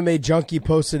think MMA Junkie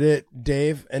posted it,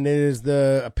 Dave, and it is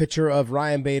a picture of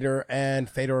Ryan Bader and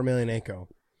Fedor Emelianenko.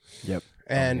 Yep.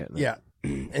 And yeah,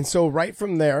 and so right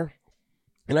from there,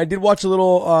 and I did watch a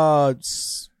little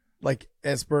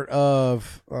expert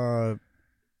of a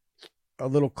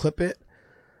little clip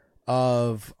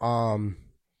of Ariel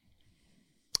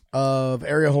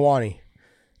Helwani,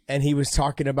 and he was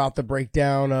talking about the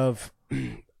breakdown of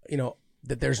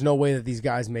that there's no way that these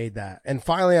guys made that. And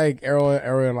finally, Ariel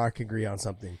and I could agree on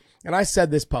something. And I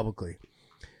said this publicly.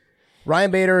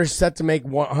 Ryan Bader is set to make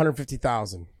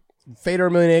 $150,000. Fedor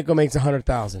Emelianenko makes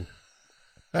 $100,000.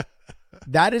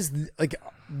 That is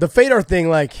the Fedor thing.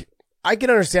 Like, I can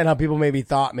understand how people maybe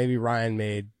thought maybe Ryan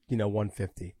made,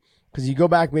 $150. Because you go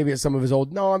back maybe at some of his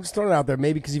old, no, I'm just throwing it out there.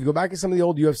 Maybe because if you go back at some of the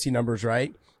old UFC numbers, right?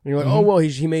 And you're like, oh, well,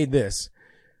 he made this.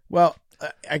 Well,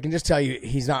 I can just tell you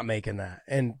he's not making that.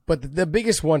 But the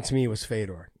biggest one to me was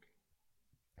Fedor.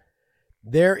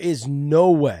 There is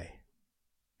no way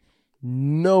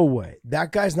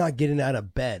that guy's not getting out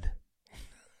of bed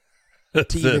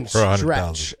to even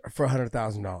stretch for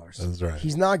 $100,000. That's right.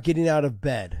 He's not getting out of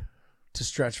bed to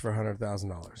stretch for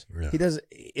 $100,000. Yeah. He doesn't.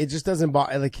 It just doesn't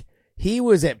bother. Like, he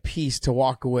was at peace to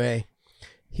walk away.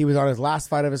 He was on his last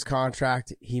fight of his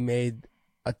contract. He made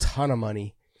a ton of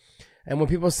money. And when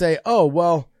people say, "Oh,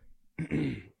 well,"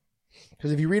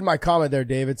 because if you read my comment there,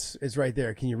 Dave, it's right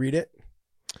there. Can you read it?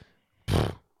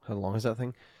 How long is that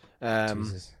thing?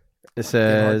 Jesus. It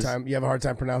says, you have a hard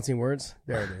time pronouncing words?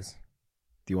 There it is.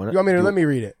 Do you want it? You want me to let me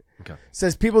read it? Okay. It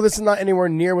says, people, this is not anywhere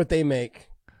near what they make.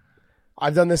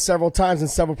 I've done this several times in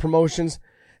several promotions.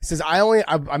 It says,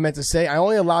 I meant to say, I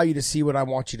only allow you to see what I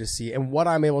want you to see and what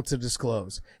I'm able to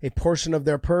disclose. A portion of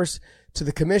their purse to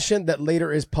the commission that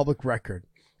later is public record.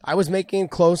 I was making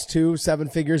close to 7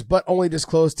 figures, but only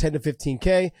disclosed 10 to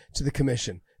 15K to the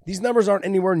commission. These numbers aren't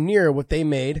anywhere near what they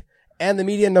made, and the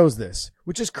media knows this,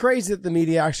 which is crazy that the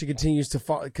media actually continues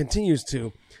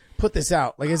to put this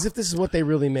out, like as if this is what they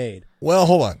really made. Well,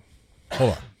 hold on.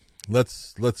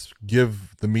 Let's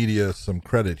give the media some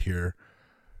credit here.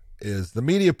 Is the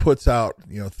media puts out,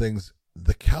 things.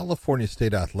 The California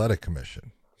State Athletic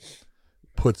Commission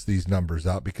puts these numbers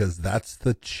out because that's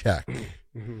the check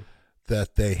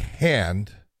that they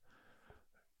hand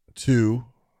to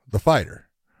the fighter.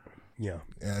 Yeah.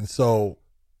 And so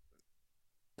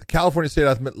the California State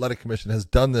Athletic Commission has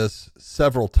done this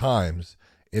several times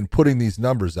in putting these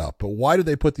numbers out. But why do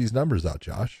they put these numbers out,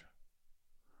 Josh?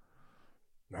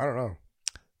 I don't know.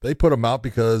 They put them out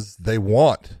because they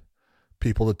want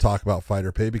people to talk about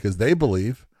fighter pay, because they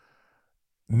believe,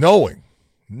 knowing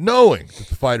that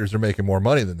the fighters are making more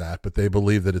money than that, but they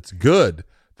believe that it's good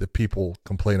that people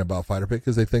complain about fighter pay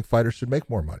because they think fighters should make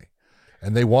more money,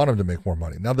 and they want them to make more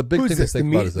money. Now, the big thing to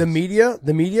think about is the media.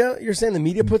 The media. You're saying the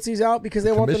media puts these out because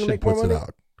they want them to make more money.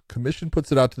 Commission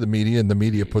puts it out to the media, and the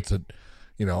media puts it,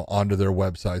 onto their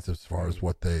websites as far as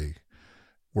what they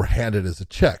were handed as a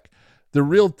check. The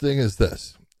real thing is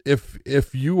this: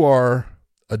 if you are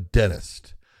a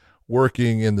dentist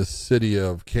working in the city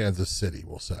of Kansas City,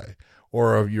 we'll say,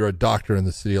 or you're a doctor in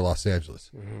the city of Los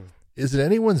Angeles. Is it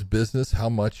anyone's business how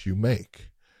much you make?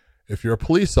 If you're a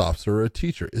police officer or a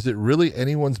teacher, is it really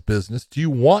anyone's business? Do you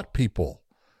want people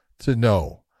to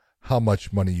know how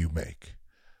much money you make?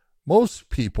 Most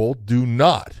people do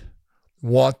not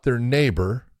want their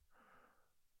neighbor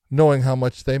knowing how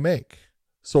much they make.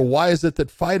 So why is it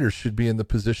that fighters should be in the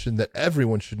position that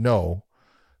everyone should know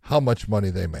how much money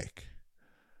they make?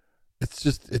 It's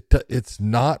just, it's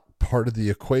not part of the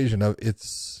equation of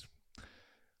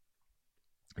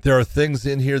there are things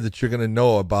in here that you're going to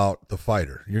know about the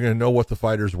fighter. You're going to know what the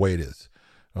fighter's weight is.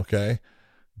 Okay.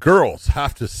 Girls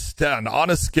have to stand on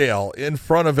a scale in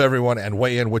front of everyone and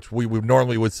weigh in, which we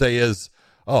normally would say is,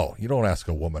 oh, you don't ask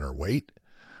a woman her weight,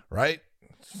 right?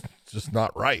 It's just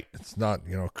not right. It's not,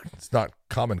 it's not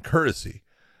common courtesy,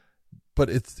 but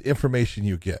it's information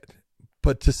you get.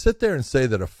 But to sit there and say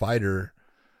that a fighter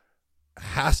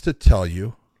has to tell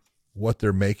you what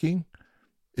they're making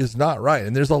is not right.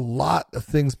 And there's a lot of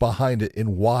things behind it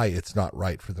in why it's not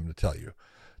right for them to tell you.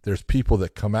 There's people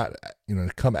that come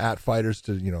at fighters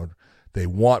to, they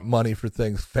want money for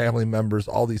things, family members,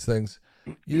 all these things.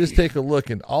 You just take a look,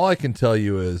 and all I can tell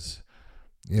you is,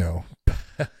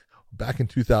 back in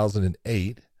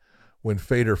 2008, when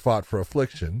Fedor fought for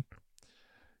Affliction,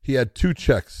 he had 2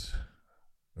 checks.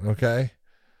 Okay.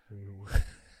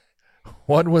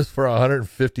 One was for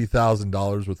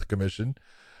 $150,000 with the commission,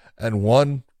 and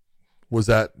one was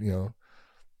at,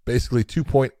 basically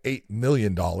 $2.8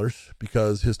 million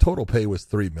because his total pay was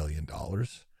 $3 million.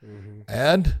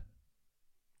 And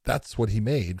that's what he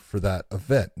made for that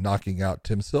event, knocking out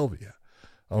Tim Sylvia.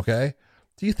 Okay.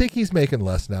 Do you think he's making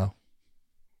less now?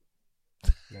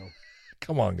 No.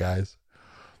 Come on, guys.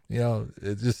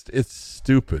 It's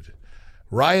stupid.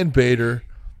 Ryan Bader,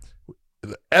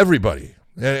 everybody,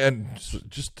 and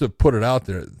just to put it out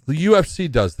there, the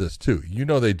UFC does this too.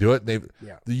 They do it. The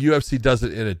UFC does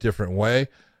it in a different way.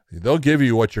 They'll give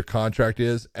you what your contract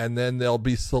is, and then they'll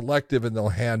be selective and they'll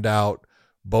hand out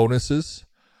bonuses.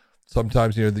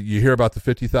 Sometimes, you hear about the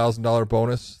 $50,000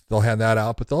 bonus. They'll hand that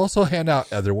out, but they'll also hand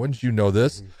out other ones. You know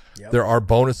this. Mm-hmm. Yep. There are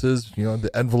bonuses. The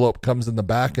envelope comes in the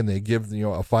back, and they give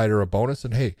a fighter a bonus.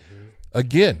 And hey,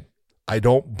 again, I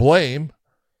don't blame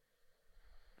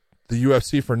the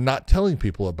UFC for not telling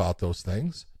people about those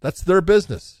things. That's their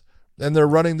business, and they're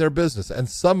running their business. And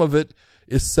some of it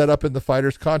is set up in the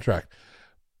fighter's contract.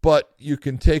 But you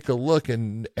can take a look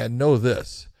and know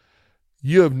this: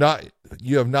 you have not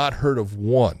heard of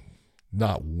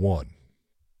not one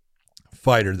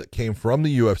fighter that came from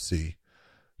the UFC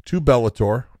to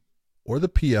Bellator or the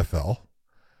PFL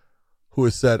who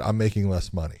has said, I'm making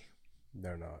less money.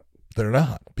 They're not,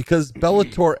 because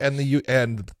Bellator and the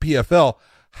PFL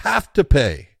have to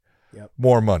pay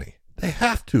more money. They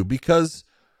have to, because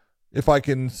if I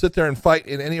can sit there and fight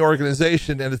in any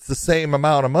organization and it's the same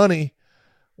amount of money,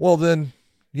 well then,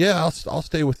 I'll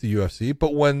stay with the UFC.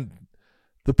 But when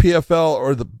the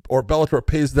PFL or Bellator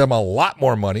pays them a lot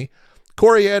more money,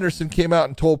 Corey Anderson came out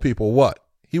and told people what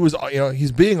he was.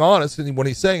 He's being honest, and when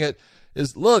he's saying it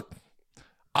is, look,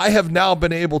 I have now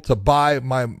been able to buy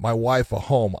my wife a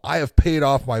home. I have paid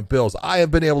off my bills. I have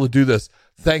been able to do this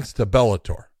thanks to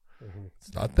Bellator. Mm-hmm.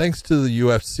 It's not thanks to the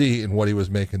UFC and what he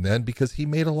was making then, because he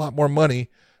made a lot more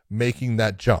money making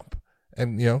that jump.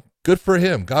 And, good for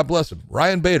him. God bless him.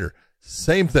 Ryan Bader,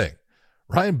 same thing.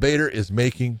 Ryan Bader is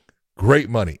making great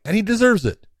money, and he deserves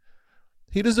it.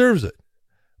 He deserves it.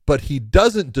 But he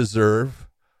doesn't deserve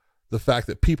the fact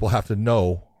that people have to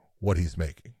know what he's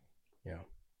making. Yeah.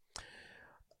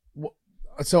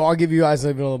 So I'll give you guys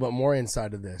even a little bit more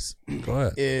insight of this. Go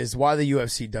ahead. Is why the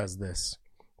UFC does this.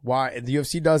 Why the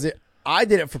UFC does it. I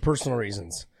did it for personal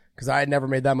reasons, because I had never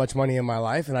made that much money in my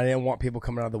life, and I didn't want people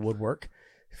coming out of the woodwork.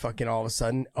 Fucking all of a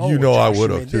sudden, I would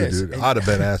have too, dude. I'd have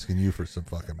been asking you for some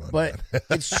fucking money. But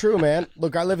it's true, man.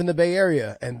 Look, I live in the Bay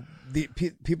Area, and the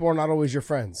people are not always your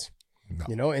friends.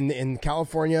 No. In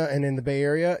California and in the Bay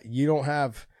Area, you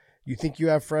think you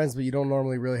have friends, but you don't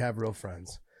normally really have real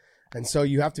friends. And so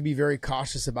you have to be very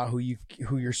cautious about who you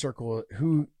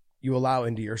allow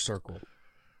into your circle.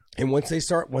 And when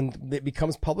it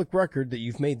becomes public record that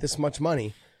you've made this much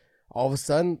money, all of a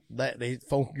sudden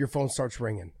your phone starts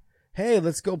ringing. Hey,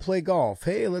 let's go play golf.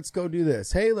 Hey, let's go do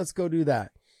this. Hey, let's go do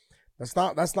that. That's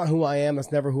not who I am.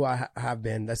 That's never who I have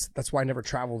been. That's why I never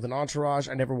traveled in entourage.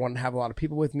 I never wanted to have a lot of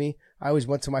people with me. I always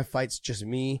went to my fights just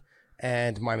me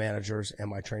and my managers and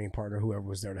my training partner, whoever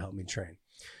was there to help me train.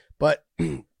 But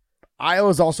I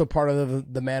was also part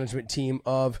of the management team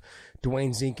of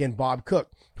Dwayne Zink and Bob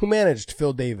Cook, who managed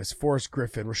Phil Davis, Forrest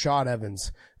Griffin, Rashad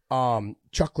Evans,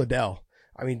 Chuck Liddell.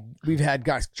 I mean, we've had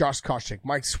guys, Josh Koscheck,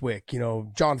 Mike Swick,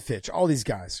 John Fitch, all these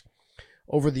guys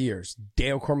over the years,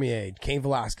 Dale Cormier, Cain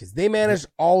Velasquez. They managed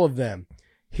all of them.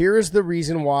 Here is the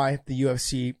reason why the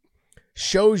UFC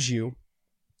shows you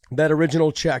that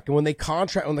original check. And when the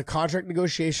contract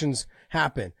negotiations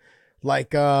happen,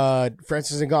 like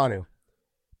Francis Ngannou,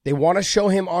 they want to show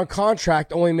him on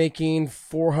contract only making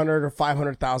 $400,000 or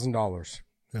 $500,000.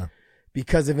 Yeah.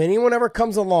 Because if anyone ever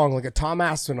comes along like a Tom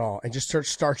Aspinall and just starts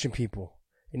starching people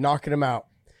and knocking them out,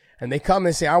 and they come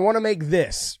and say, I want to make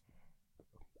this,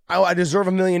 I deserve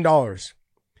 $1 million. No,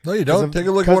 you don't. Take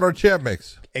a look at what our champ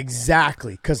makes.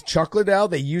 Exactly. Because Chuck Liddell,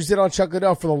 they used it on Chuck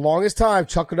Liddell for the longest time.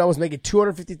 Chuck Liddell was making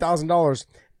 $250,000,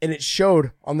 and it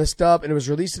showed on the stub, and it was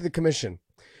released to the commission.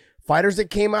 Fighters that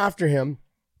came after him,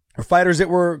 or fighters that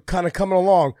were kind of coming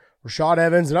along, Rashad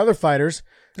Evans and other fighters,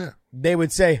 they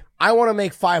would say, I want to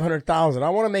make $500,000. I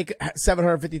want to make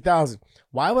 $750,000.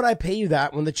 Why would I pay you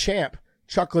that when the champ,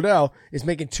 Chuck Liddell, is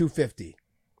making $250,000?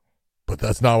 But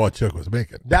that's not what Chuck was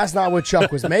making. That's not what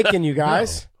Chuck was making, you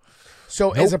guys. No.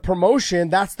 So as a promotion,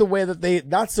 that's the way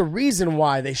that's the reason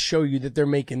why they show you that they're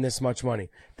making this much money.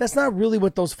 That's not really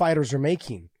what those fighters are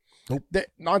making. Nope.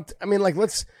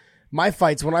 My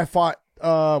fights, when I fought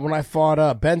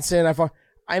Benson,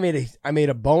 I made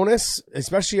a bonus,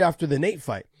 especially after the Nate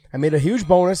fight. I made a huge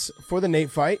bonus for the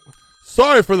Nate fight.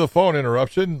 Sorry for the phone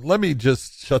interruption. Let me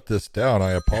just shut this down.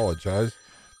 I apologize.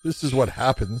 This is what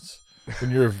happens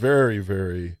when you're a very,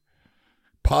 very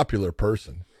popular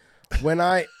person. When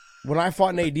I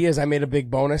fought Nate Diaz, I made a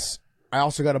big bonus. I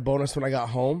also got a bonus when I got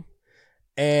home,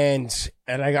 and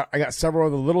I got several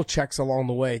other little checks along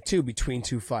the way too between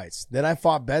two fights. Then I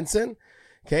fought Benson,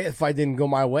 Okay, the fight didn't go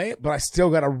my way, but I still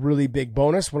got a really big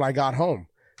bonus when I got home.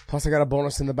 Plus, I got a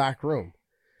bonus in the back room.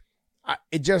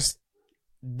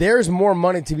 There's more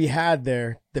money to be had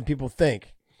there than people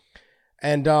think.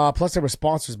 And plus, there were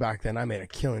sponsors back then. I made a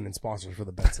killing in sponsors for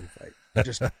the Benson fight. I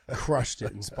just crushed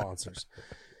it in sponsors.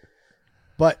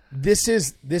 But this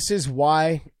is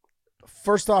why.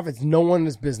 First off, it's no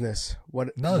one's business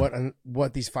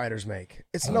what these fighters make.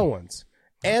 It's no one's.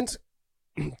 And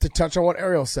to touch on what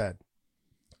Ariel said,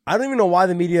 I don't even know why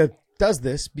the media does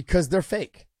this, because they're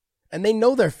fake. And they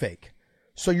know they're fake.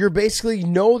 So you're basically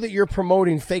know that you're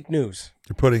promoting fake news.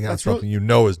 You're putting out something you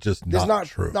know is just not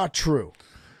true. Not true.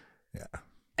 Yeah.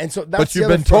 And so that's but you've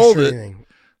been told it,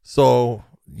 so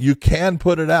you can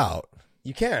put it out.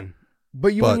 You can.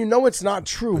 But when you know it's not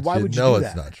true, why would you do that? No,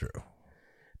 it's not true.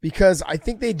 Because I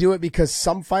think they do it because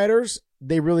some fighters,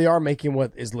 they really are making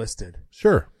what is listed.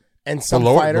 Sure. And some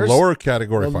fighters, the lower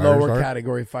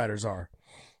category fighters are.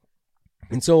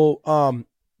 And so,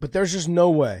 but there's just no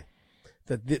way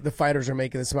that the fighters are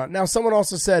making this amount. Now, someone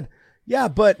also said, yeah,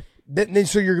 but then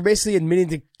so you're basically admitting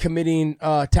to committing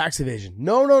tax evasion.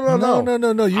 No.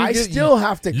 I still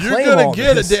have to claim all You're going to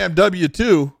get this. a damn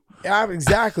W-2. Yeah,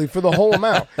 exactly, for the whole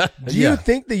amount. Do you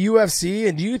think the UFC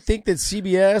and do you think that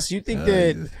CBS, you think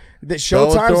that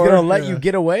Showtime's going to let you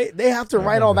get away? They have to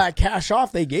write all that cash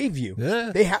off they gave you.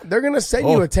 Yeah. They're going to send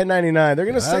you a 1099. They're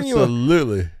going to send you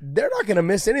absolutely. They're not going to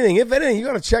miss anything. If anything, you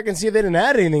got to check and see if they didn't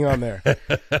add anything on there.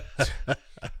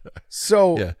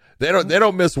 So yeah, they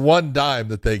don't miss one dime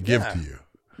that they give to you.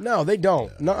 No, they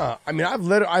don't. Yeah. Nuh-uh. I mean,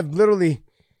 I've literally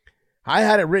I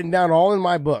had it written down all in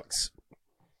my books.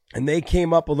 And they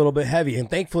came up a little bit heavy, and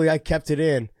thankfully I kept it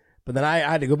in. But then I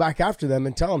had to go back after them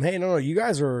and tell them, hey, no, you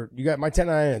got my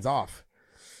 1099s off.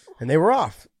 And they were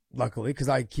off, luckily, because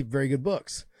I keep very good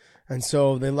books. And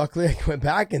so they luckily went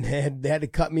back and they had to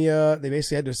cut me they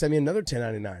basically had to send me another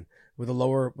 1099 with a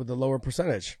lower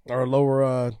percentage or a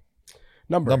lower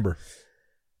number.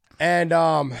 And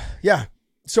yeah.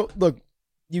 So look,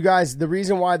 you guys, the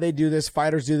reason why they do this,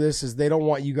 fighters do this, is they don't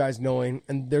want you guys knowing,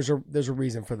 and there's a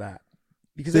reason for that.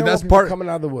 Because that's part coming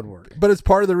out of the woodwork. But it's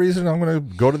part of the reason I'm going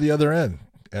to go to the other end,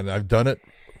 and I've done it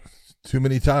too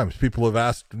many times. People have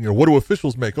asked, what do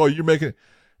officials make? Oh, you're making it,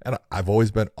 and I've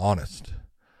always been honest,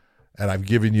 and I've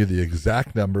given you the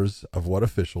exact numbers of what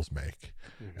officials make,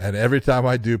 and every time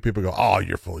I do, people go, "Oh,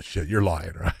 you're full of shit. You're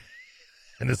lying, right?"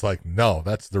 And it's like, no,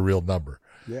 that's the real number,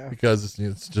 because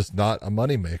it's just not a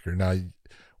moneymaker. Now,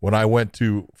 when I went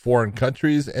to foreign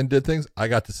countries and did things, I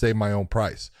got to say my own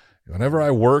price. Whenever I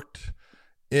worked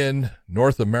in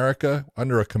North America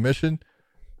under a commission,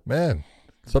 man,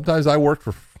 sometimes I worked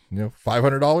for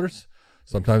 $500,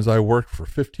 sometimes I worked for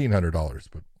 $1,500,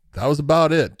 but that was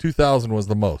about it. $2,000 was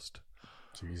the most.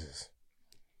 Jesus,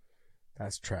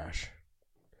 that's trash.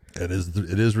 It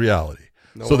is reality.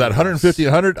 So that 150,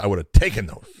 100, I would have taken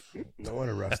those. No one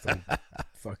arrest them.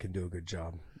 Fucking do a good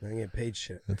job. They get paid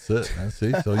shit. That's it. I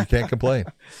see. So you can't complain.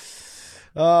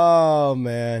 Oh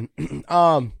man.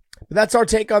 But that's our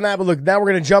take on that. But look, now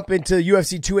we're going to jump into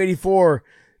UFC 284,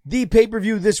 the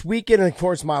pay-per-view this weekend. And of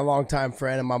course, my longtime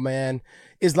friend and my man,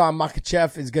 Islam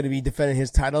Makhachev, is going to be defending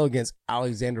his title against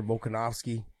Alexander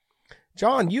Volkanovski.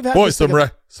 John, you've had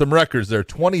some records there: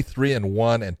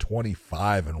 23-1 and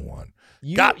 25-1.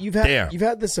 You've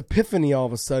had this epiphany all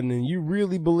of a sudden, and you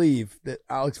really believe that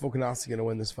Alex Volkanovski is going to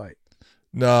win this fight.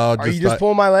 No, are you just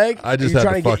pulling my leg? I just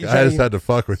had to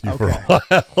fuck with you for a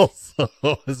while. So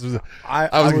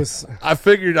I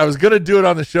figured I was going to do it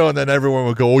on the show, and then everyone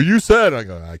would go, "Well, you said." I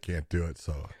go, "I can't do it."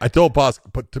 So I told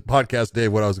Podcast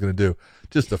Dave what I was going to do,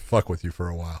 just to fuck with you for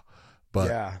a while.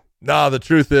 But no, the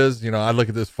truth is, I look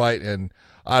at this fight and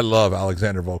I love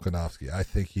Alexander Volkanovski. I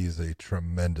think he's a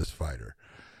tremendous fighter.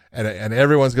 And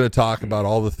everyone's going to talk about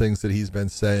all the things that he's been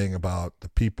saying about the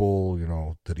people,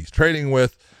 that he's training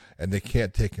with, and they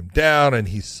can't take him down, and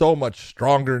he's so much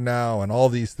stronger now, and all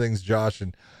these things, Josh.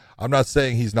 And I'm not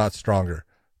saying he's not stronger,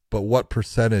 but what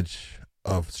percentage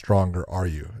of stronger are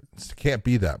you? It can't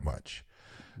be that much.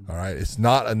 All right. It's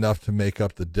not enough to make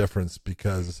up the difference,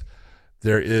 because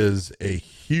there is a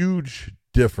huge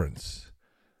difference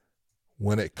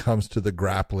when it comes to the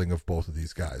grappling of both of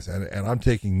these guys. And I'm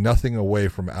taking nothing away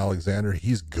from Alexander.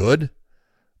 He's good,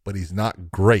 but he's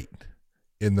not great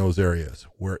in those areas,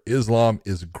 where Islam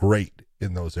is great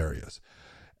in those areas.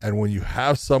 And when you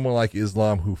have someone like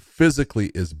Islam who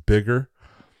physically is bigger,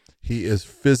 he is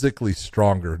physically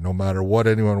stronger, no matter what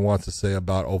anyone wants to say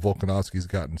about, Volkanovski's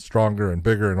gotten stronger and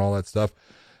bigger and all that stuff.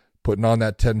 Putting on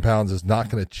that 10 pounds is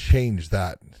not going to change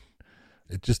that.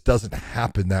 It just doesn't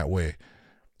happen that way.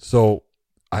 So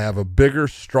I have a bigger,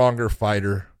 stronger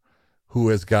fighter who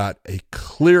has got a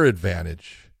clear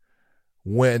advantage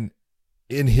when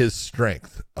in his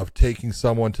strength of taking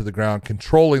someone to the ground,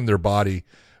 controlling their body,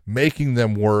 making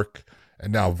them work.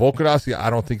 And now Volkanovski, I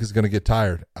don't think is going to get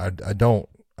tired. I don't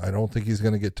think he's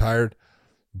going to get tired.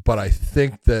 But I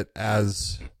think that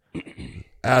as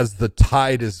the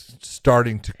tide is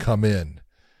starting to come in,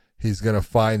 he's going to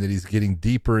find that he's getting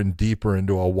deeper and deeper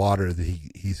into a water that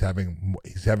he's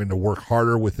having to work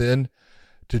harder within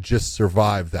to just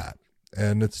survive that.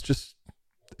 And it's just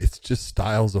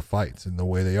styles of fights and the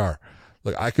way they are.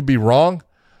 Look, I could be wrong,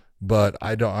 but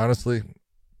I don't honestly.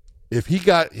 If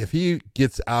he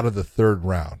gets out of the third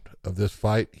round of this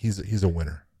fight, he's a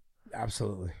winner.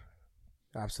 Absolutely.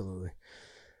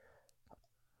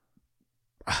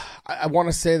 I want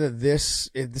to say that this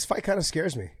fight kind of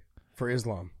scares me for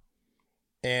Islam,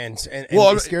 and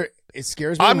well, it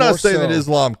scares me. I'm not saying that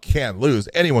Islam can't lose.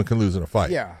 Anyone can lose in a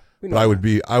fight. Yeah, but I would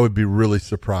be really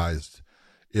surprised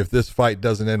if this fight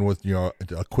doesn't end with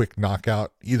a quick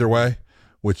knockout either way,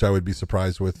 which I would be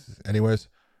surprised with anyways.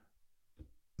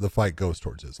 The fight goes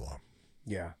towards Islam.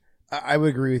 Yeah, I would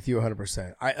agree with you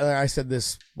 100%. I said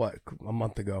this a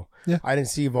month ago. Yeah, I didn't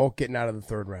see Volk getting out of the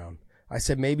third round. I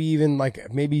said maybe even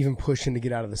pushing to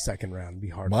get out of the second round would be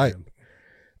hard for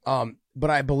him. But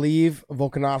I believe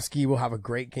Volkanovski will have a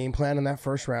great game plan in that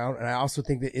first round, and I also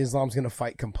think that Islam's going to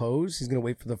fight composed. He's going to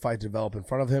wait for the fight to develop in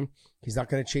front of him. He's not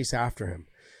going to chase after him.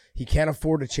 He can't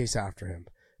afford to chase after him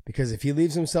because if he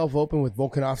leaves himself open with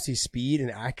Volkanovski's speed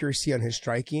and accuracy on his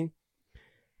striking,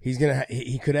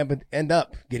 he could end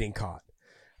up getting caught.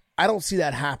 I don't see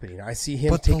that happening. I see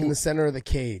him taking the center of the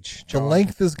cage. The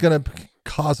length is going to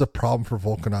cause a problem for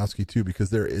Volkanovski too, because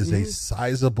there is a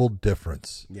sizable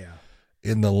difference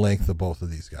in the length of both of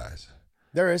these guys.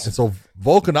 There is. And so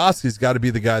Volkanovski's got to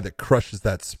be the guy that crushes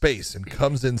that space and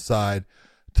comes inside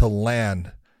to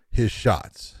land his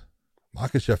shots.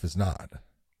 Makhachev is not.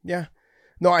 Yeah.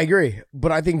 No, I agree.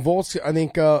 But I think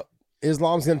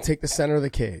Islam's going to take the center of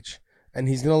the cage. And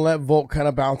he's going to let Volk kind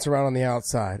of bounce around on the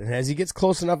outside. And as he gets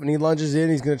close enough and he lunges in,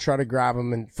 he's going to try to grab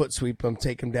him and foot sweep him,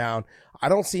 take him down. I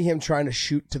don't see him trying to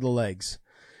shoot to the legs.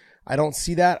 I don't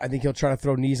see that. I think he'll try to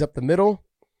throw knees up the middle.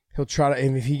 He'll try to,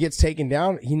 and if he gets taken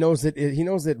down, he knows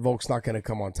that Volk's not going to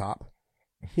come on top.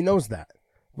 He knows that.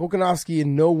 Volkanovski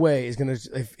in no way is going to,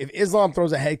 if Islam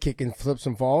throws a head kick and flips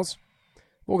and falls,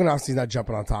 Volkanovski's not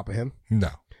jumping on top of him. No.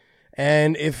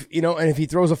 And if he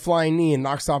throws a flying knee and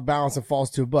knocks off balance and falls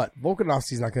to a butt,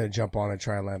 Volkanovski's not going to jump on and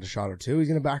try and land a shot or two. He's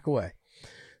going to back away.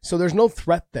 So there's no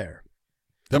threat there.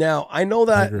 Yep. Now, I know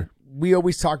that we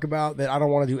always talk about that I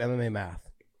don't want to do MMA math.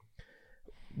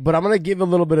 But I'm going to give a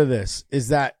little bit of this, is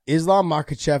that Islam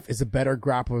Makhachev is a better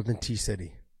grappler than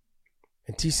T-City.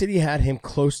 And T-City had him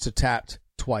close to tapped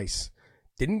twice.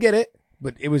 Didn't get it,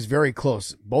 but it was very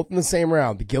close. Both in the same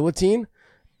round, the guillotine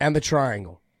and the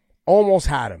triangle. Almost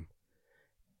had him.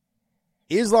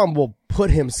 Islam will put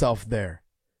himself there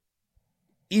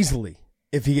easily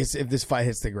if this fight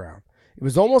hits the ground. It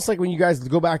was almost like when you guys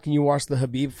go back and you watch the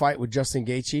Khabib fight with Justin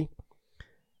Gaethje.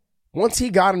 Once he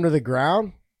got him to the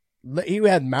ground, he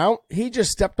had mount. He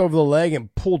just stepped over the leg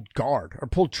and pulled guard or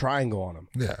pulled triangle on him.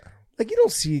 Yeah, like you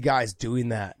don't see guys doing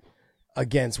that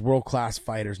against world-class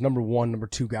fighters, number 1, number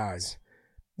 2 guys.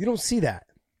 You don't see that.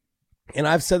 And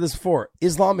I've said this before.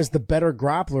 Islam is the better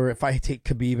grappler if I take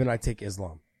Khabib and I take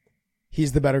Islam.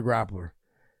 He's the better grappler.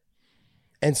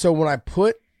 And so when I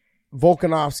put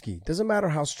Volkanovski, doesn't matter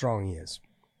how strong he is.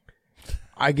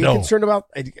 I get concerned about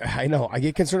I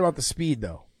get concerned about the speed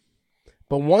though.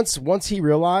 But once he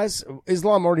realized,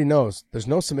 Islam already knows there's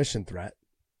no submission threat.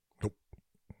 Nope.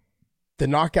 The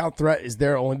knockout threat is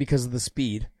there only because of the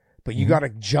speed, but you got to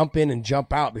jump in and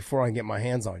jump out before I can get my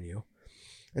hands on you.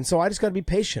 And so I just got to be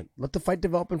patient. Let the fight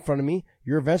develop in front of me.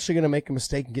 You're eventually going to make a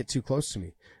mistake and get too close to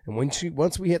me. And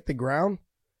once we hit the ground,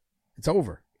 it's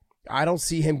over. I don't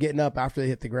see him getting up after they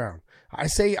hit the ground. I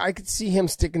could see him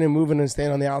sticking and moving and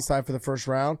staying on the outside for the first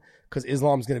round because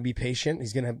Islam's going to be patient.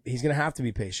 He's going to have to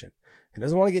be patient. He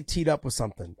doesn't want to get teed up with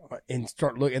something and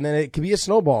start looking. And then it could be a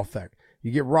snowball effect.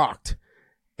 You get rocked.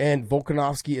 And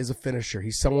Volkanovski is a finisher.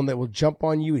 He's someone that will jump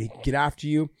on you and he can get after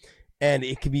you. And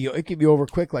it could be over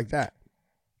quick like that.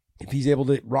 If he's able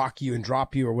to rock you and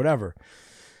drop you or whatever.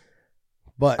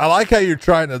 But I like how you're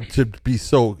trying to be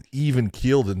so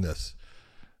even-keeled in this.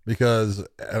 Because,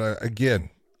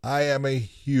 again, I am a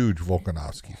huge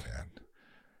Volkanovski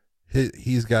fan.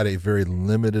 He's got a very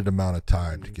limited amount of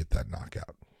time to get that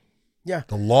knockout. Yeah.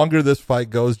 The longer this fight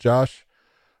goes, Josh,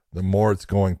 the more it's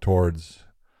going towards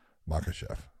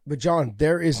Makhachev. But, John,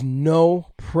 there is no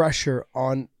pressure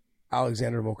on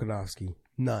Alexander Volkanovski.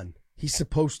 None. He's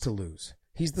supposed to lose.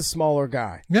 He's the smaller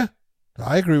guy. Yeah,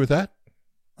 I agree with that.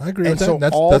 I agree And with so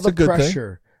that. all That's the a good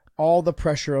pressure, all the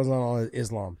pressure was on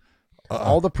Islam.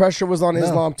 All the pressure was on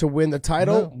Islam to win the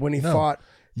title when he fought.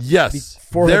 Yes.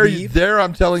 For Habib, there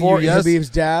I'm telling you, yes. Habib's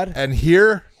dad. And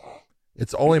here,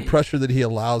 it's only pressure that he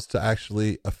allows to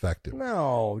actually affect him.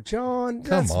 No, John,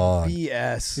 Come that's on.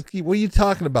 BS. What are you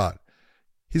talking about?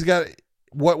 He's got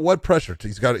what pressure?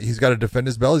 He's got to defend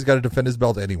his belt. He's got to defend his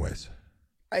belt anyways.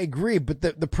 I agree, but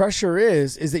the pressure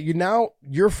is that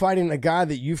you're fighting a guy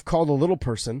that you've called a little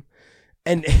person,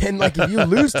 and like if you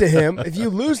lose to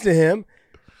him,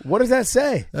 what does that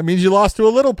say? That means you lost to a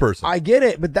little person. I get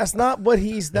it, but that's not what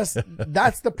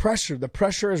that's the pressure. The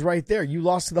pressure is right there. You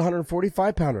lost to the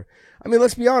 145 pounder. I mean,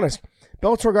 let's be honest.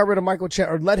 Bellator got rid of Michael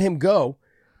Chandler, or let him go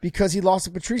because he lost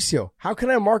to Patricio. How can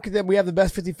I market that we have the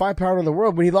best 55 pounder in the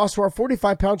world when he lost to our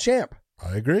 45 pound champ?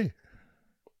 I agree.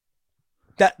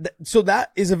 So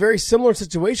that is a very similar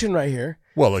situation right here.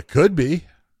 Well, it could be.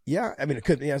 Yeah, I mean, it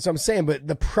could be. Yeah, that's what I'm saying. But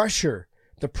the pressure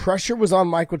was on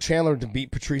Michael Chandler to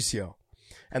beat Patricio.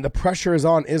 And the pressure is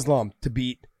on Islam to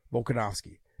beat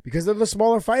Volkanovski because they're the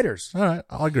smaller fighters. All right.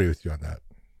 I'll agree with you on that.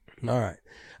 All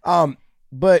right.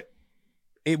 But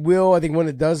it will, I think when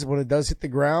it does hit the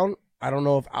ground, I don't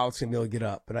know if Alex can be able to get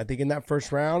up. But I think in that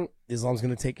first round, Islam's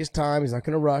going to take his time. He's not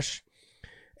going to rush.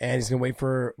 And he's going to wait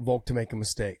for Volk to make a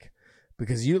mistake.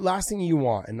 Because last thing you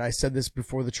want, and I said this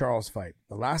before the Charles fight,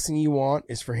 the last thing you want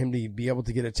is for him to be able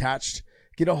to get attached,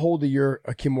 get a hold of your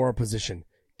Kimura position,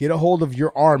 get a hold of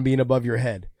your arm being above your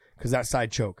head, because that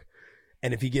side choke.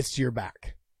 And if he gets to your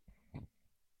back,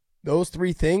 those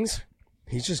three things,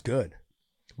 he's just good.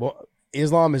 Well,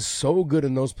 Islam is so good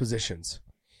in those positions.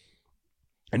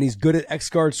 And he's good at X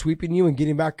guard sweeping you and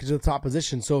getting back to the top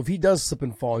position. So if he does slip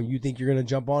and fall and you think you're going to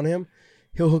jump on him,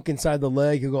 he'll hook inside the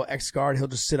leg. He'll go X guard. He'll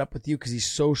just sit up with you because he's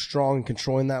so strong in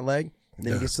controlling that leg. And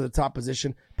then he gets to the top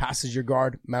position, passes your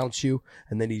guard, mounts you,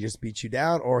 and then he just beats you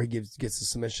down, or he gets the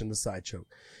submission, the side choke.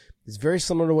 It's very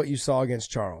similar to what you saw against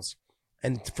Charles.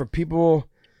 And for people,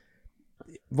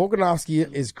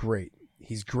 Volkanovski is great.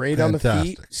 He's great on the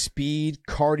feet, speed,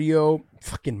 cardio,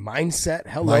 fucking mindset.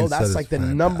 Hello, that's like the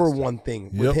number one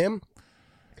thing with him.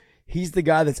 He's the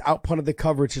guy that's outpunted the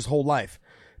coverage his whole life.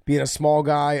 Being a small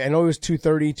guy, I know he was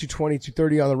 230, 220,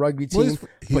 230 on the rugby team,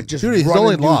 but just running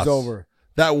only dudes lost over.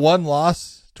 That one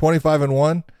loss,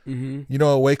 25-1. Mm-hmm. You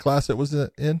know what weight class it was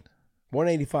in?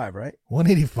 185, right?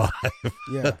 185.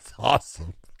 Yeah, that's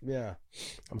awesome. Yeah,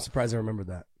 I'm surprised I remembered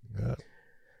that. Yeah.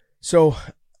 So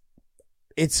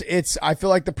it's. I feel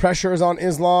like the pressure is on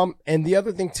Islam, and the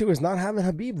other thing too is not having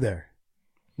Habib there,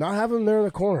 not having him there in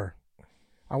the corner.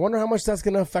 I wonder how much that's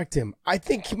going to affect him. I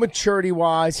think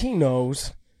maturity-wise, he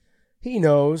knows. He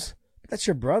knows. That's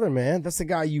your brother, man. That's the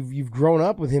guy you've grown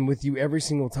up with you every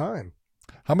single time.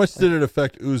 How much did it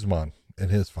affect Usman in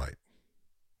his fight?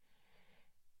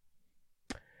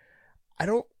 I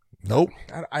don't. Nope.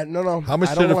 I no. How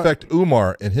much did it affect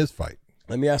Umar in his fight?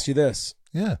 Let me ask you this.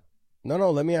 Yeah.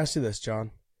 No. Let me ask you this,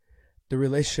 John. The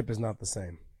relationship is not the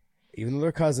same, even though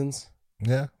they're cousins.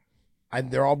 Yeah.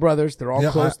 They're all brothers. They're all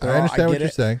close. I understand what you're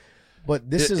saying. But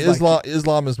this is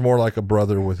Islam is more like a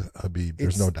brother with Habib.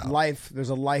 There's no doubt. There's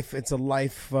a life. It's a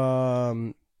life.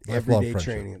 Everyday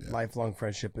training, lifelong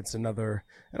friendship. It's another,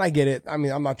 and I get it. I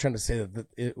mean, I'm not trying to say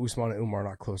that Usman and Umar are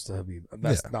not close to Habib.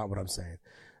 That's not what I'm saying.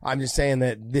 I'm just saying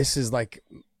that this is like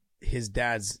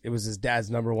it was his dad's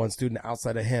number one student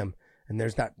outside of him. And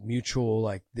there's that mutual,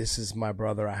 like, this is my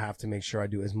brother. I have to make sure I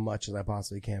do as much as I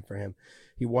possibly can for him.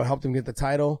 He helped him get the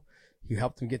title. He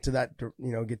helped him get to that,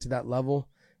 get to that level.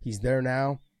 He's there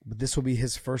now, but this will be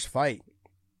his first fight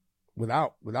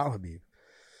without Habib,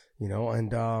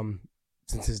 and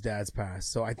since his dad's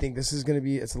passed. So I think this is going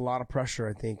to it's a lot of pressure.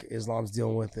 I think Islam's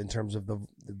dealing with in terms of the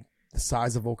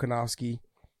size of Volkanovski,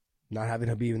 not having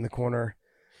Habib in the corner.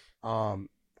 I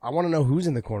want to know who's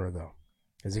in the corner though.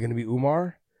 Is it going to be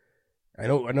Umar? I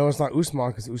know it's not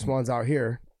Usman because Usman's out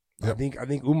here. Yep. I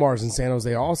think Umar's in San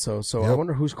Jose also. So I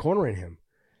wonder who's cornering him.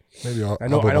 Maybe I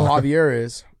know Javier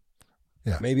is.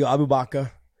 Yeah. Maybe Abu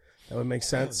Bakr. That would make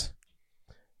sense.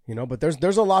 But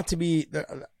there's a lot to be.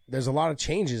 There's a lot of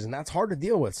changes, and that's hard to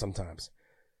deal with sometimes.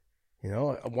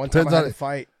 One time I had to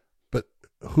fight. But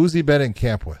who's he been in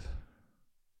camp with?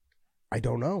 I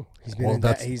don't know. He's been.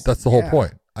 That's the whole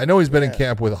point. I know he's been in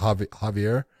camp with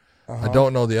Javier. I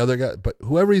don't know the other guy, but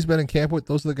whoever he's been in camp with,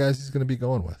 those are the guys he's going to be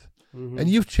going with. Mm-hmm. And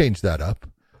you've changed that up.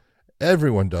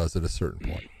 Everyone does at a certain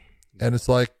point. And it's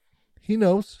like, he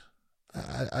knows.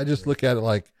 I just look at it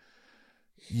like,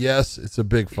 yes, it's a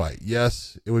big fight.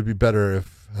 Yes, it would be better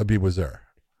if Habib was there.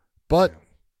 But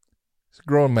he's a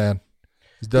grown man.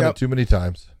 He's done it too many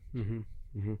times. Mm-hmm.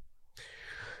 Mm-hmm.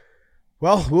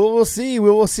 Well, we'll see. We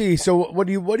will see. So what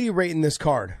are you rating this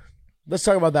card? Let's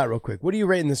talk about that real quick. What are you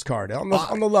rating this card on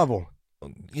the level?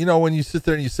 You know, when you sit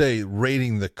there and you say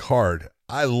rating the card,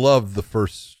 I love the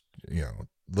first,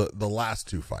 the last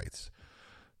two fights.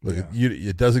 Look,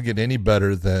 it doesn't get any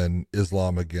better than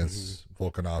Islam against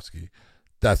Volkanovski.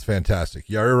 That's fantastic.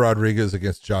 Yair Rodriguez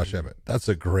against Josh Emmett. That's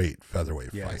a great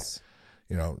featherweight fight.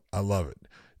 I love it.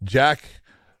 Jack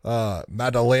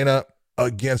Maddalena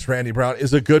against Randy Brown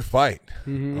is a good fight.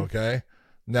 Okay.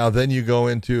 Now then you go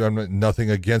into,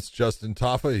 nothing against Justin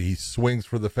Tafa. He swings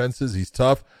for the fences. He's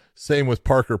tough. Same with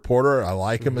Parker Porter. I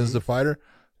like him as a fighter.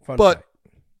 Fun but fight.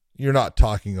 You're not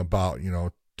talking about,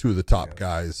 two of the top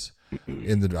guys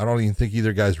in the, I don't even think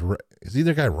is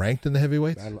either guy ranked in the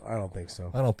heavyweights? I don't think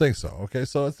so. I don't think so. Okay,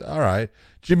 so it's all right.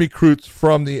 Jimmy Cruz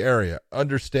from the area.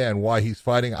 Understand why he's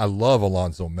fighting. I love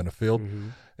Alonzo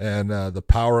Menifield and the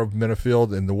power of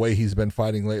Menifield and the way he's been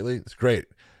fighting lately. It's great.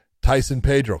 Tyson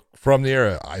Pedro from the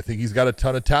area. I think he's got a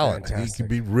ton of talent. Fantastic. He can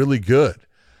be really good.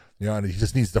 And he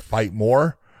just needs to fight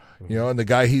more. And the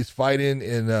guy he's fighting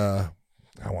in,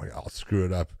 I'll screw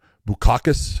it up.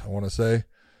 Bukauskas, I want to say,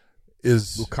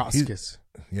 is Bukauskas.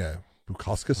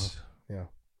 Bukauskas. Yeah.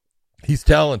 He's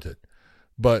talented,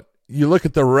 but you look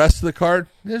at the rest of the card.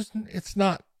 It's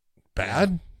not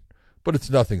bad, but it's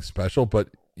nothing special. But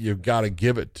you've got to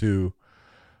give it to,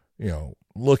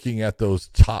 looking at those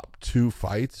top two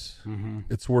fights,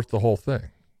 it's worth the whole thing.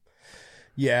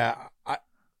 Yeah.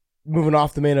 Moving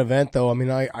off the main event, though,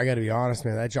 I got to be honest,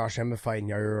 man. That Josh Emmett fight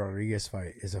and Yair Rodriguez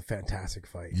fight is a fantastic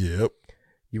fight. Yep.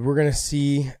 You were going to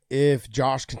see if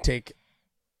Josh can take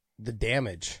the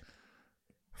damage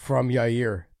from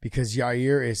Yair, because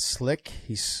Yair is slick.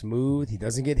 He's smooth. He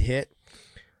doesn't get hit.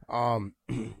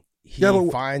 He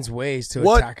finds ways to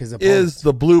attack his opponent. What is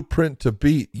the blueprint to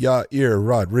beat Yair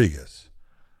Rodriguez?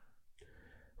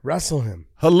 Wrestle him.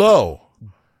 Hello.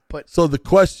 So the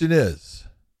question is,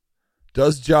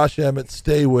 does Josh Emmett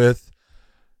stay with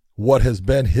what has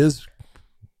been his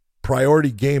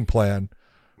priority game plan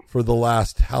for the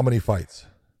last how many fights?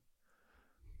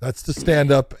 That's to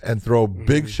stand up and throw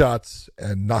big shots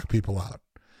and knock people out.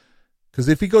 Because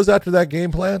if he goes after that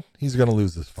game plan, he's going to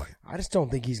lose this fight. I just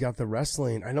don't think he's got the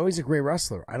wrestling. I know he's a great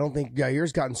wrestler. I don't think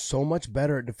Yair's gotten so much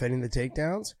better at defending the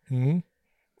takedowns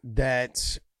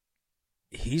that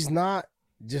he's not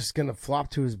just going to flop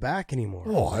to his back anymore.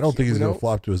 Oh, I don't think he's going to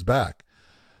flop to his back.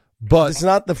 But it's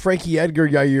not the Frankie Edgar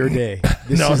Yair day.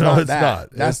 This No, is no, not it's that.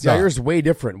 not. That's It's not. Yair's way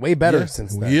different, way better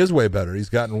since then. He is way better. He's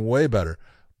gotten way better.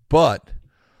 But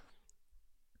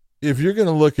if you're going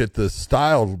to look at the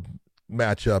style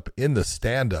matchup in the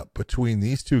stand-up between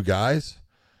these two guys,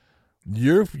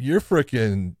 you're a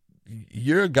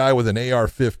guy with an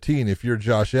AR-15. If you're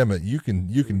Josh Emmett, you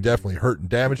can definitely hurt and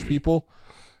damage people.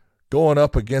 Going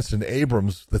up against an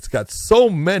Abrams that's got so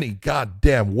many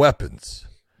goddamn weapons.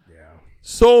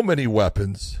 So many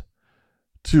weapons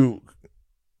to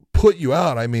put you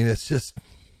out. It's just,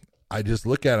 I just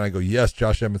look at it and I go, yes,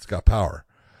 Josh Emmett's got power.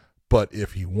 But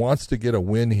if he wants to get a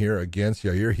win here against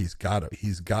Yair, he's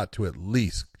got to at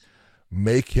least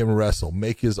make him wrestle,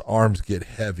 make his arms get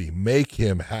heavy, make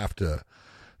him have to,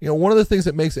 one of the things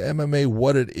that makes MMA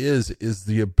what it is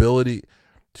the ability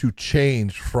to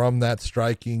change from that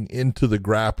striking into the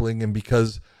grappling. And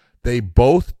because they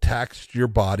both taxed your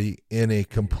body in a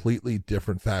completely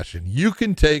different fashion. You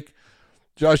can take,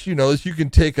 Josh, you know this, you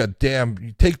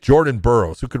take Jordan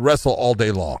Burroughs, who could wrestle all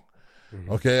day long.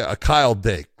 Okay, a Kyle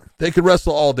Dake. They could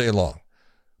wrestle all day long.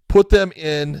 Put them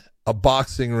in a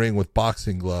boxing ring with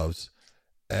boxing gloves,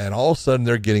 and all of a sudden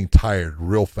they're getting tired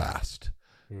real fast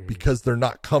because they're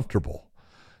not comfortable.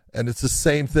 And it's the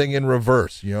same thing in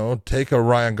reverse. Take a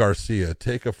Ryan Garcia,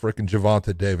 take a freaking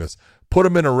Gervonta Davis, put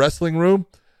them in a wrestling room.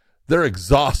 They're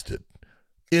exhausted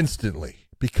instantly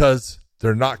because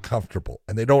they're not comfortable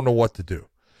and they don't know what to do.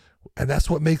 And that's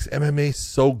what makes MMA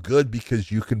so good,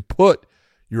 because you can put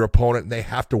your opponent and they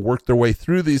have to work their way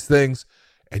through these things,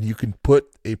 and you can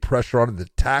put a pressure on them that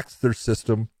attacks their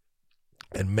system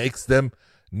and makes them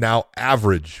now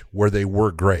average where they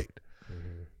were great.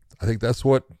 I think that's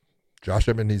what Josh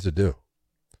Emmett needs to do.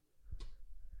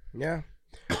 Yeah.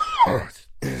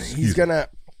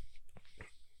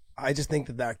 I just think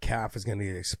that calf is going to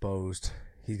get exposed.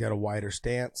 He's got a wider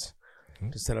stance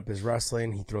to set up his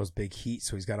wrestling. He throws big heat,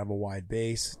 so he's got to have a wide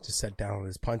base to set down on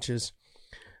his punches.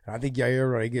 And I think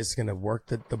Yair Rodriguez is going to work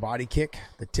the body kick,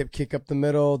 the tip kick up the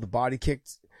middle, the body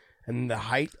kicks, and the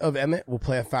height of Emmett will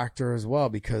play a factor as well,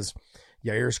 because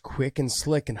Yair's quick and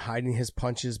slick and hiding his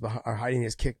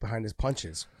kick behind his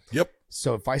punches. Yep.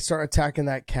 So if I start attacking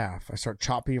that calf, I start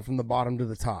chopping it from the bottom to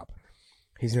the top,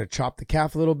 He's going to chop the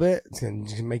calf a little bit. It's going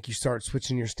to make you start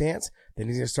switching your stance. Then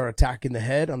he's going to start attacking the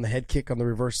head on the head kick on the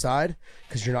reverse side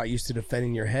because you're not used to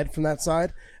defending your head from that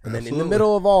side. And then in the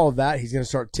middle of all of that, he's going to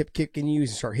start tip kicking you.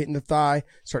 He's going to start hitting the thigh,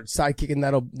 start side kicking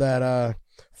that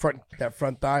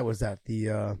front thigh. Was that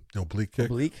the oblique kick?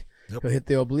 Oblique. Yep. He'll hit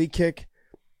the oblique kick.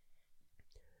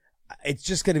 It's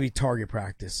just going to be target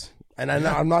practice. And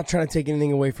I'm not trying to take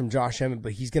anything away from Josh Emmett,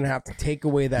 but he's going to have to take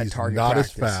away that target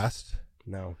practice. He's not as fast.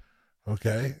 No.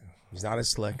 Okay. He's not as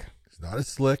slick. He's not as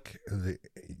slick.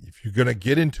 If you're going to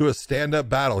get into a stand-up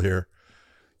battle here,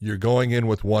 you're going in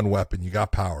with one weapon. You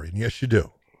got power. And yes, you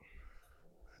do.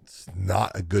 It's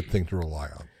not a good thing to rely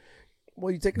on.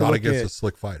 Well, you take a not look against at, a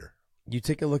slick fighter. You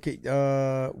take a look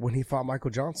at when he fought Michael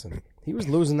Johnson. He was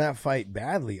losing that fight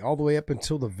badly all the way up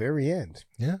until the very end.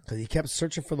 Yeah. Because he kept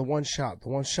searching for the one shot.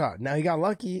 Now, he got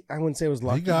lucky. I wouldn't say it was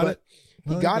lucky. He got it.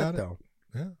 He got it, though.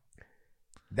 Yeah.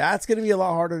 That's going to be a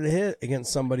lot harder to hit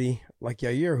against somebody like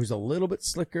Yair, who's a little bit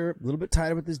slicker, a little bit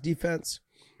tighter with his defense,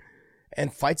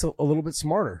 and fights a little bit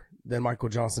smarter than Michael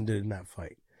Johnson did in that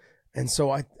fight. And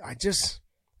so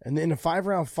and in a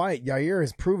 5-round fight, Yair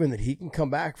has proven that he can come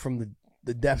back from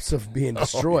the depths of being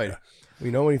destroyed. We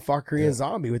know when he fought Korean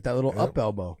Zombie with that little up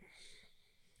elbow.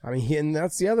 I mean, and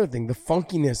that's the other thing, the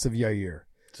funkiness of Yair.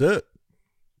 That's it.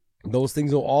 Those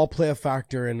things will all play a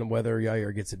factor in whether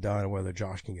Yair gets it done and whether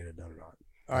Josh can get it done or not.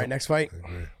 All right, next fight.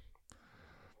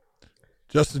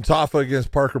 Justin Tafa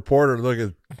against Parker Porter. Look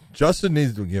at Justin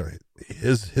needs to,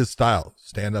 his style,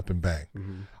 stand up and bang.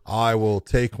 Mm-hmm. I will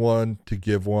take one to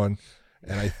give one.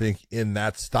 And I think in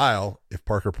that style, if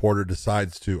Parker Porter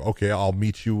decides to, okay, I'll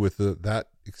meet you with that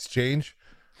exchange,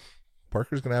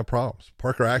 Parker's going to have problems.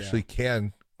 Parker actually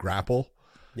can grapple.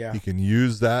 Yeah. He can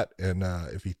use that. And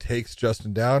if he takes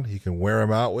Justin down, he can wear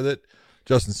him out with it.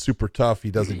 Justin's super tough.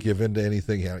 He doesn't give in to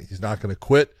anything. He's not going to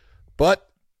quit. But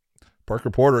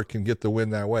Parker Porter can get the win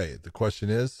that way. The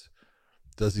question is,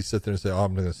 does he sit there and say, "Oh,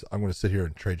 I'm going to sit here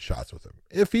and trade shots with him"?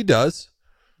 If he does,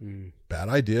 bad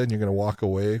idea, and you're going to walk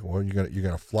away. Well, you're going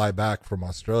to fly back from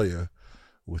Australia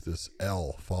with this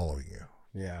L following you.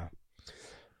 Yeah.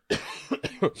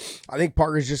 I think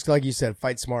Parker's just like you said,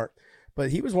 fight smart. But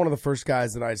he was one of the first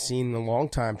guys that I'd seen in a long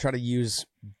time try to use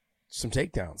some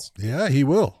takedowns. Yeah, he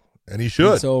will. And he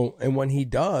should. And when he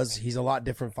does, he's a lot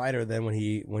different fighter than when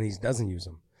he doesn't use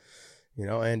them.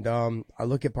 And I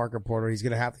look at Parker Porter, he's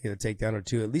going to have to get a takedown or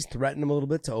two, at least threaten him a little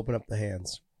bit to open up the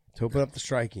hands, to open up the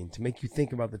striking, to make you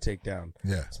think about the takedown.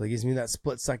 Yeah. So it gives me that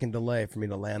split-second delay for me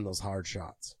to land those hard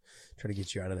shots. Try to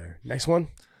get you out of there. Next one.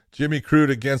 Jimmy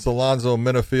Crute against Alonzo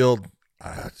Minifield.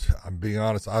 I'm being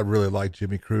honest, I really like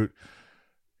Jimmy Crute.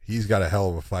 He's got a hell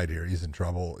of a fight here. He's in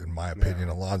trouble, in my opinion.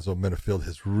 Yeah. Alonzo Minifield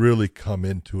has really come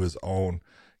into his own.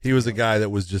 He was a guy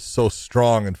that was just so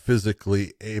strong and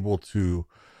physically able to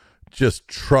just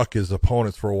truck his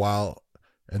opponents for a while.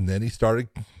 And then he started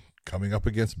coming up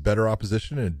against better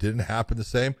opposition, and it didn't happen the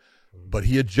same. But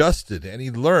he adjusted, and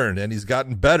he learned, and he's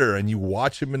gotten better. And you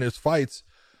watch him in his fights,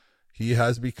 he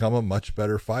has become a much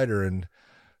better fighter. And,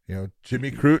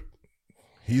 Jimmy Crute,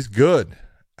 he's good.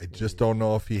 I just don't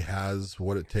know if he has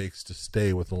what it takes to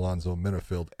stay with Alonzo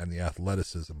Minifield and the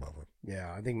athleticism of him.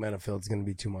 Yeah, I think Minifield's going to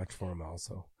be too much for him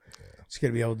also. Yeah. He's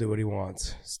going to be able to do what he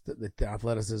wants. The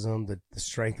athleticism, the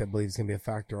strength, I believe, is going to be a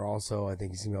factor also. I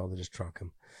think he's going to be able to just truck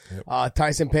him. Yep.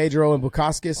 Tyson Pedro and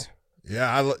Bukauskas.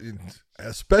 Yeah,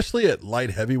 especially at light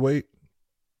heavyweight,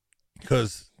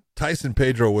 because Tyson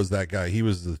Pedro was that guy. He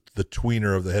was the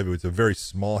tweener of the heavyweights, a very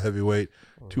small heavyweight,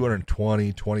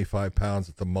 220, 25 pounds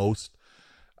at the most.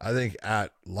 I think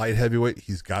at light heavyweight,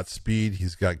 he's got speed,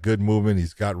 he's got good movement,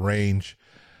 he's got range.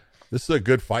 This is a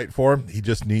good fight for him. He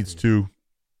just needs to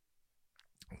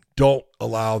don't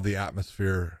allow the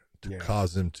atmosphere to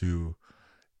cause him to,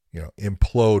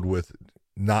 implode with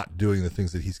not doing the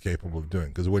things that he's capable of doing.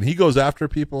 Because when he goes after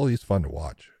people, he's fun to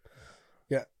watch.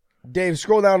 Yeah. Dave,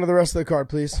 scroll down to the rest of the card,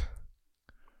 please.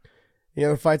 Any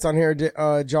other fights on here,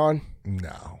 John?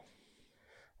 No.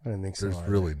 I didn't think so. There's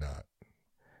really not.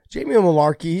 Jamie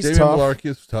Malarkey, he's tough. Jamie Malarkey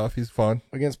is tough. He's fun.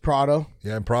 Against Prado.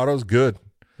 Yeah, and Prado's good.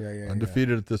 Yeah.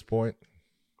 Undefeated at this point.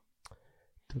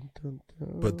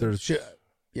 But there's...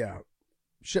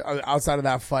 outside of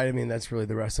that fight, I mean, that's really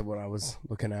the rest of what I was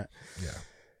looking at. Yeah.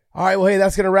 All right, well, hey,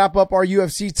 that's going to wrap up our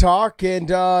UFC talk. And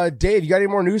Dave, you got any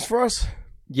more news for us?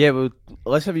 Yeah, well,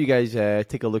 let's have you guys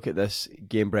take a look at this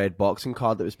Game Bred boxing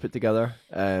card that was put together,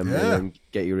 and then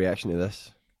get your reaction to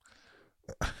this.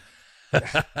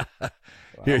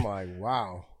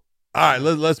 Wow. All right,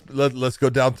 let's go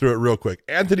down through it real quick.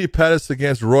 Anthony Pettis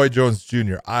against Roy Jones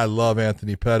Jr. I love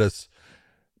Anthony Pettis.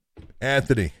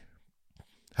 Anthony,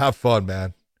 have fun,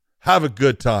 man. Have a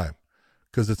good time.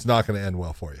 because it's not going to end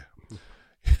well for you.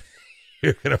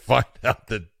 You're going to find out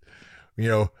that,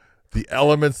 the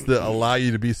elements that allow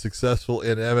you to be successful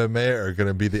in MMA are going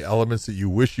to be the elements that you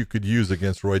wish you could use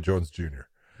against Roy Jones Jr.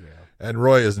 Yeah. And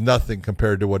Roy is nothing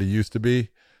compared to what he used to be,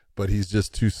 but he's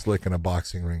just too slick in a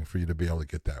boxing ring for you to be able to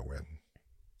get that win.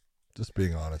 Just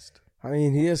being honest. I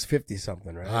mean, he is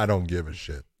 50-something, right? I don't give a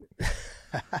shit.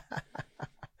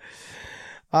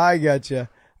 I gotcha.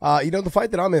 The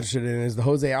fight that I'm interested in is the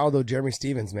Jose Aldo, Jeremy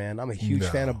Stevens, man. I'm a huge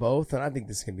fan of both, and I think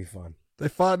this can be fun. They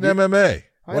fought in MMA.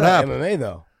 What happened? MMA,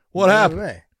 though. What happened?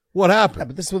 MMA. What happened? Yeah,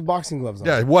 but this is with boxing gloves on.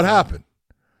 Yeah, what happened?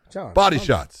 John. Body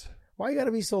shots. Why you got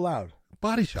to be so loud?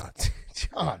 Body shots.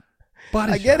 John.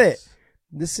 Body shots. I get it.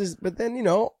 But then,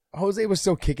 Jose was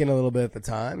still kicking a little bit at the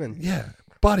time. And yeah,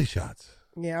 body shots.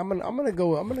 Yeah, I'm gonna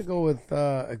go with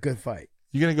a good fight.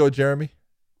 You going to go with Jeremy?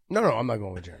 No, I'm not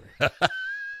going with Jeremy.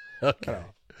 Okay. No.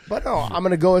 But no, I'm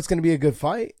going to go. It's going to be a good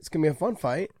fight. It's going to be a fun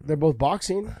fight. They're both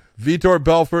boxing. Vitor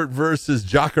Belfort versus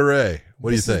Jacare.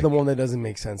 What do you think? This is the one that doesn't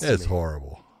make sense to me. It's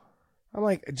horrible. I'm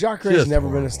like, Jacare's never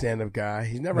been a stand-up guy.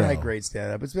 He's never had great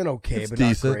stand-up. It's been okay, but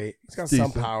decent. Not great. He's got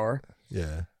some power.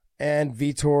 Yeah. And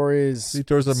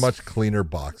Vitor's a much cleaner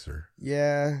boxer.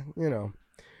 Yeah,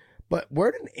 But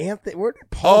where did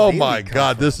Paul Daly my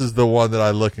God, from? this is the one that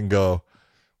I look and go,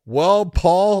 well,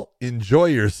 Paul, enjoy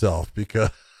yourself,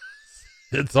 because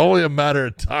it's only a matter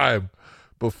of time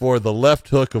before the left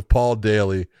hook of Paul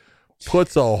Daly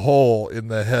puts a hole in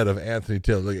the head of Anthony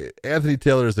Taylor. Like, Anthony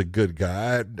Taylor is a good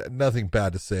guy. I have nothing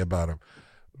bad to say about him.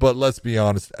 But let's be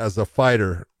honest, as a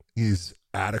fighter, he's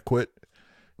adequate.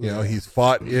 He's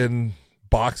fought in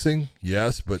boxing,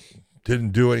 yes, but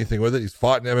didn't do anything with it. He's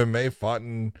fought in MMA, fought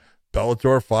in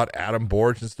Bellator, fought Adam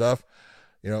Borch and stuff.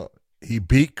 He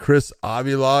beat Chris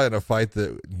Avila in a fight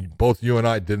that both you and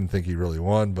I didn't think he really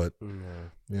won, but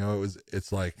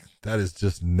it's like, that is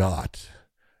just not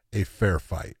a fair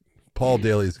fight. Paul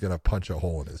Daly's going to punch a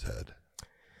hole in his head.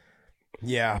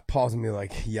 Yeah, Paul's going to be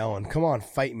like yelling, come on,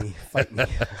 fight me.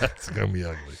 It's going to be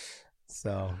ugly.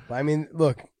 So, I mean,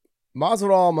 look,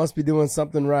 Masvidal must be doing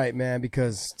something right, man,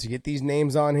 because to get these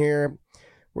names on here,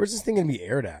 where's this thing going to be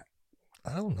aired at?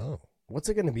 I don't know. What's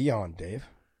it going to be on, Dave?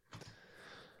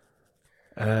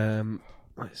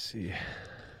 Let's see.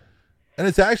 And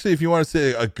it's actually, if you want to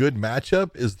say a good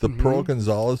matchup, is the Pearl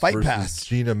Gonzalez Fight versus Pass.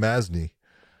 Gina Masny.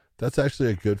 That's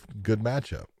actually a good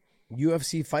matchup.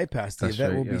 UFC Fight Pass. The That's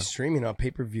event right, will yeah. be streaming on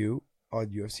pay-per-view on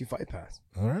UFC Fight Pass.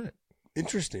 All right.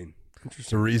 Interesting.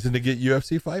 It's a reason to get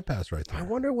UFC Fight Pass right I there.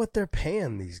 wonder what they're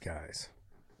paying these guys.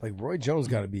 Like Roy Jones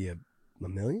got to be a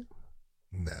million?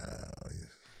 No.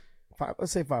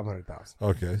 Let's say 500,000.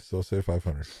 Okay, so say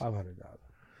 500. 500,000.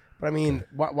 But I mean,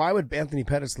 why would Anthony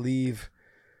Pettis leave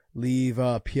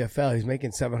PFL? He's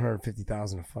making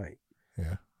 750,000 a fight.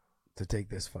 Yeah. To take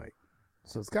this fight.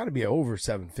 So it's got to be over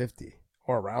 750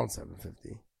 or around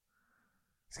 750.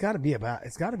 It's got to be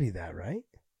that, right?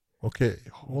 Okay,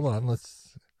 hold on.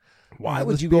 Why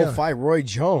would you go fight Roy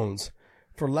Jones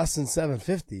for less than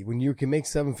 750 when you can make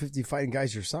 750 fighting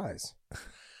guys your size?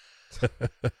 I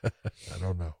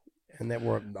don't know. And that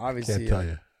we're obviously Can't tell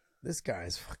you. This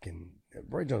guy's fucking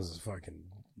Roy Jones is fucking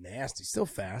nasty. Still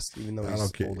fast, even though I he's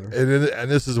don't care. older. And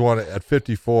this is one at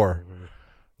 54.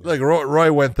 Like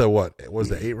Roy went the was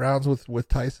it 8 rounds with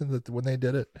Tyson when they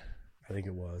did it? I think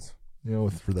it was.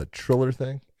 For that Triller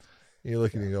thing. You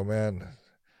look and you go, man.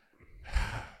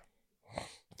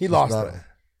 He lost though.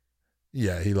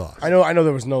 Yeah, he lost. I know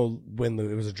there was no win.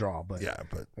 It was a draw, but yeah,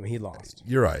 but I mean he lost.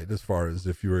 You're right. As far as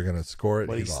if you were going to score it,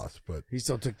 But he lost. But he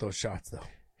still took those shots though.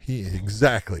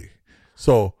 Exactly.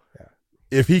 So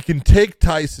if he can take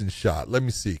Tyson's shot, let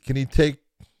me see. Can he take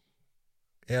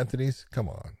Anthony's? Come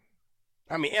on.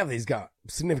 I mean, Anthony's got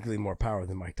significantly more power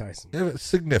than Mike Tyson. Yeah,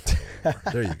 significantly.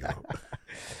 There you go.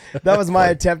 That was my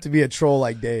attempt to be a troll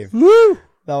like Dave. Woo!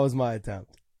 That was my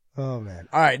attempt. Oh man.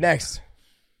 All right, next.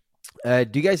 Do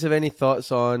you guys have any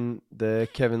thoughts on the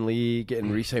Kevin Lee getting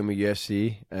re-signed with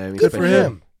UFC? Good for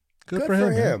him. Good for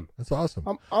him. Man. That's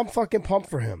awesome. I'm fucking pumped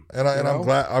for him. And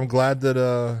I'm glad that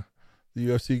the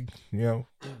UFC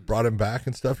brought him back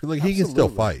and stuff. Like he can still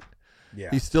fight. Yeah.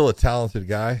 He's still a talented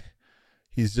guy.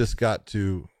 He's just got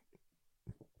to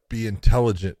be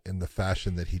intelligent in the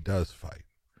fashion that he does fight.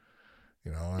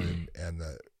 And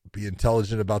be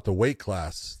intelligent about the weight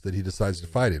class that he decides to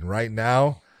fight in. Right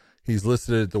now, he's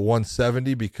listed at the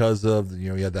 170 because of he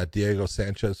had that Diego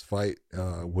Sanchez fight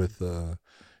with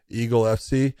Eagle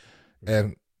FC,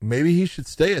 and maybe he should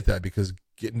stay at that because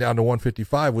getting down to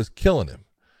 155 was killing him.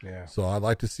 Yeah. So I'd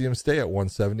like to see him stay at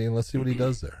 170 and let's see what he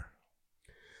does there.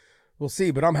 We'll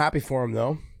see, but I'm happy for him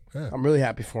though. Yeah. I'm really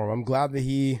happy for him. I'm glad that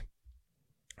he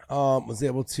was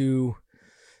able to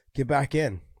get back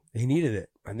in. He needed it.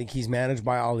 I think he's managed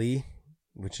by Ali,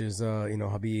 which is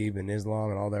Habib and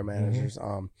Islam and all their managers.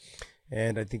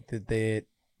 And I think that they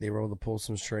were able to pull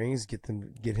some strings, get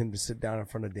him to sit down in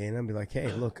front of Dana and be like,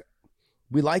 hey, look,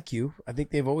 we like you. I think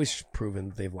they've always proven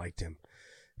that they've liked him.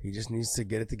 He just needs to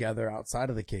get it together outside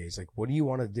of the cage. Like, what do you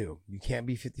want to do? You can't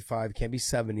be 55, can't be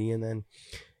 70, and then,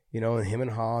 and him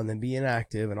and Ha, and then be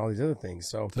inactive and all these other things.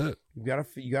 So you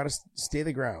gotta stay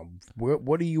the ground.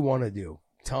 What do you want to do?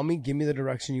 Tell me, give me the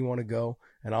direction you want to go,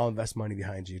 and I'll invest money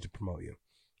behind you to promote you.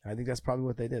 I think that's probably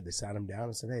what they did. They sat him down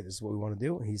and said, hey, this is what we want to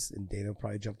do. And Dana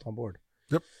probably jumped on board.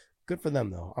 Yep. Good for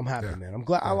them, though. I'm happy, man. I'm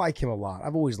glad. I like him a lot.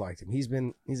 I've always liked him.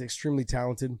 He's extremely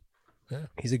talented. Yeah.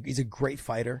 He's a great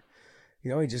fighter. He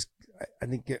just, I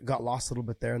think, got lost a little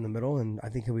bit there in the middle, and I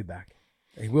think he'll be back.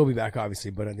 He will be back,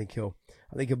 obviously, but I think he'll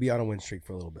be on a win streak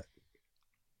for a little bit.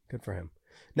 Good for him.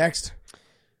 Next.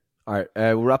 All right,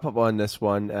 we'll wrap up on this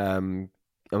one.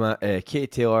 Katie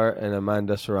Taylor and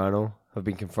Amanda Serrano have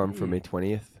been confirmed for May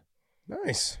 20th.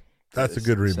 Nice. That's a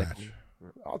good rematch.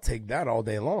 I'll take that all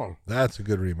day long. That's a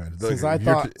good rematch. Since I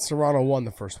thought Serrano won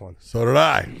the first one. So did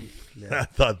I. Yeah. I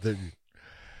thought that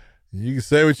you can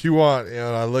say what you want. And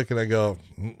I look and I go,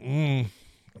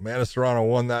 Amanda Serrano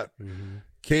won that. Mm-hmm.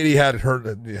 Katie had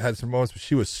some moments, but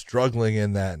she was struggling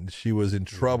in that, and she was in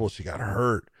trouble. She got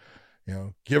hurt.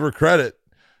 Give her credit,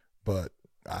 but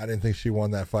I didn't think she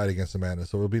won that fight against Amanda.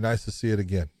 So it'll be nice to see it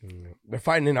again. They're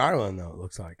fighting in Ireland, though, it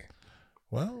looks like.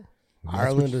 Well,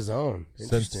 Ireland is own.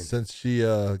 Since she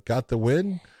got the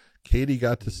win, Katie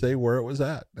got to say where it was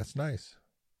at. That's nice.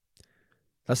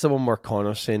 That's the one where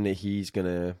Connor's saying that he's going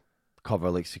to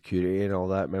cover like security and all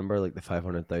that. Remember, like the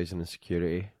 500,000 in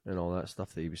security and all that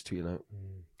stuff that he was tweeting out.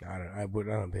 I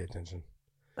don't pay attention.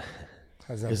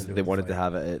 Because they wanted to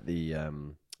have it at the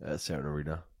certain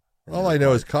arena. All I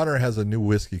know is Connor has a new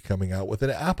whiskey coming out with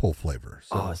an apple flavor.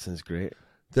 So that sounds great.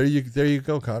 There you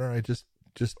go, Connor. I just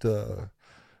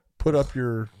put up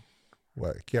your.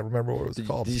 I can't remember what it was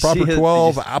called. Proper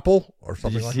 12 apple or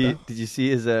something like that. Did you see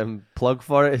his plug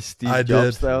for it? His Steve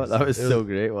Jobs style? That was so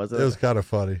great, wasn't it? It was kind of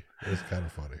funny.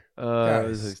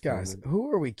 Guys,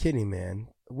 who are we kidding, man?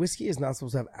 Whiskey is not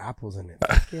supposed to have apples in it.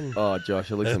 Oh,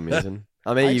 Josh, it looks amazing.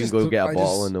 I may even go get a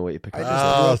bottle and the way to pick it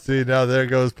up. Oh, see, now there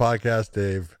goes Podcast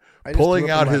Dave pulling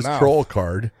out his troll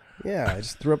card. Yeah, I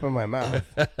just threw up in my mouth.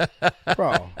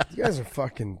 Bro, you guys are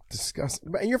fucking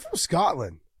disgusting. And you're from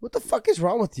Scotland. What the fuck is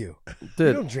wrong with you? Dude,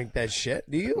 you don't drink that shit,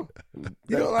 do you?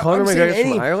 Conor McGregor's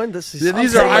from Ireland?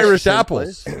 These are Irish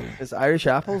apples. It's Irish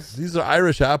apples? These are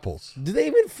Irish apples. Do they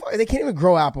even... They can't even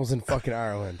grow apples in fucking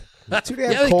Ireland. It's too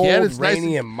damn cold, it's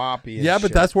rainy, and moppy and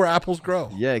but that's where apples grow.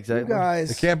 Yeah, exactly. You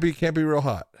guys... It can't be real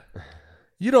hot.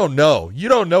 You don't know. You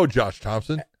don't know, Josh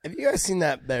Thompson. Have you guys seen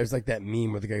that? There's like that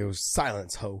meme where the guy goes,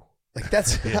 "Silence, ho." Like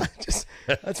that's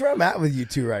that's where I'm at with you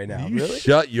two right now. You really?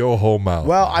 Shut your whole mouth.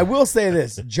 Well, I will say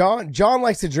this: John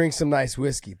likes to drink some nice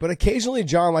whiskey, but occasionally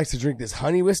John likes to drink this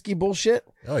honey whiskey bullshit.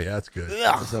 Oh yeah, it's good.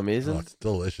 It's amazing. Oh, it's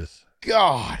delicious.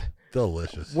 God,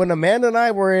 delicious. When Amanda and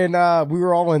I were in, we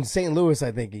were all in St. Louis,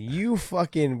 I think. You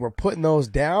fucking were putting those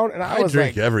down, and I was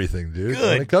drink like, everything, dude.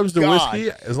 When it comes to whiskey,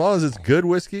 as long as it's good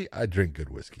whiskey, I drink good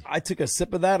whiskey. I took a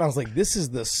sip of that, and I was like, this is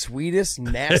the sweetest,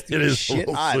 nastiest shit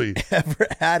I've ever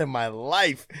had in my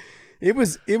life. It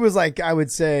was like, I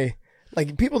would say,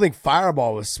 like, people think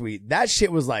Fireball was sweet. That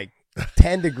shit was like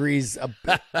 10 degrees.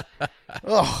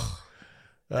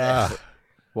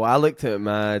 Well, I looked at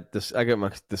I got my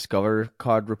Discover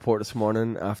card report this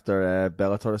morning after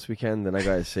Bellator this weekend, and I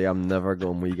gotta say, I'm never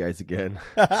going with you guys again.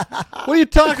 What are you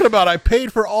talking about? I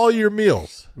paid for all your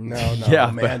meals. No, yeah,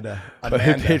 Amanda. But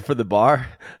I paid for the bar.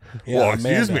 Yeah, well,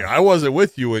 excuse me, I wasn't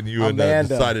with you when you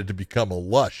decided to become a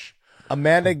lush.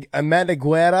 Amanda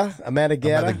Guerra.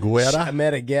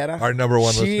 Our number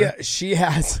one listener. She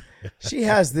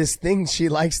has this thing she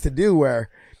likes to do where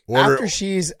after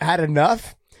she's had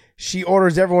enough, she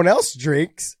orders everyone else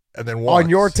drinks and then on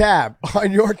your tab.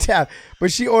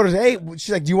 But she orders, hey,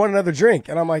 she's like, do you want another drink?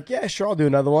 And I'm like, yeah, sure, I'll do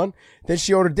another one. Then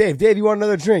she ordered Dave. Dave, you want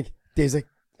another drink? Dave's like,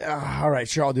 all right,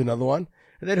 sure, I'll do another one.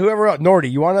 And then whoever else,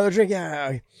 Nordy, you want another drink?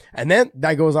 Yeah. And then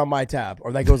that goes on my tab,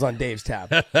 or that goes on Dave's tab.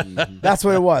 That's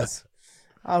what it was.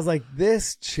 I was like,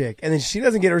 this chick. And then she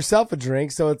doesn't get herself a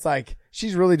drink, so it's like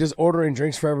she's really just ordering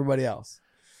drinks for everybody else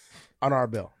on our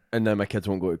bill. And then my kids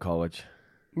won't go to college.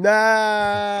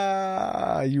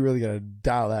 Nah, you really got to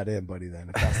dial that in, buddy, then,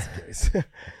 if that's the case.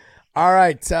 All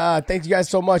right. Thank you guys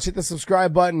so much. Hit the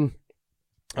subscribe button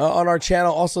on our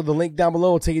channel. Also, the link down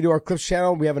below will take you to our clips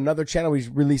channel. We have another channel. We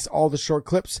release all the short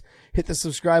clips. Hit the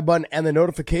subscribe button and the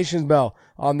notifications bell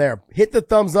on there. Hit the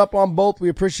thumbs up on both. We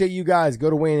appreciate you guys. Go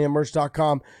to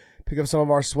WayneandMerch.com. Pick up some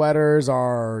of our sweaters,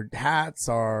 our hats,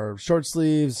 our short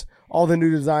sleeves. All the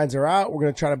new designs are out. We're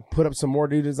going to try to put up some more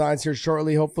new designs here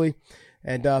shortly, hopefully.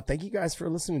 And thank you guys for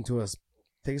listening to us.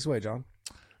 Take us away, John.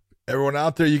 Everyone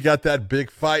out there, you got that big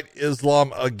fight,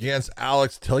 Islam against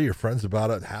Alex. Tell your friends about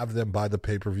it. Have them buy the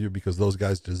pay-per-view because those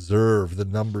guys deserve the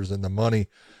numbers and the money.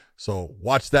 So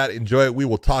watch that. Enjoy it. We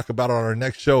will talk about it on our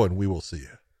next show, and we will see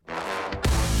you.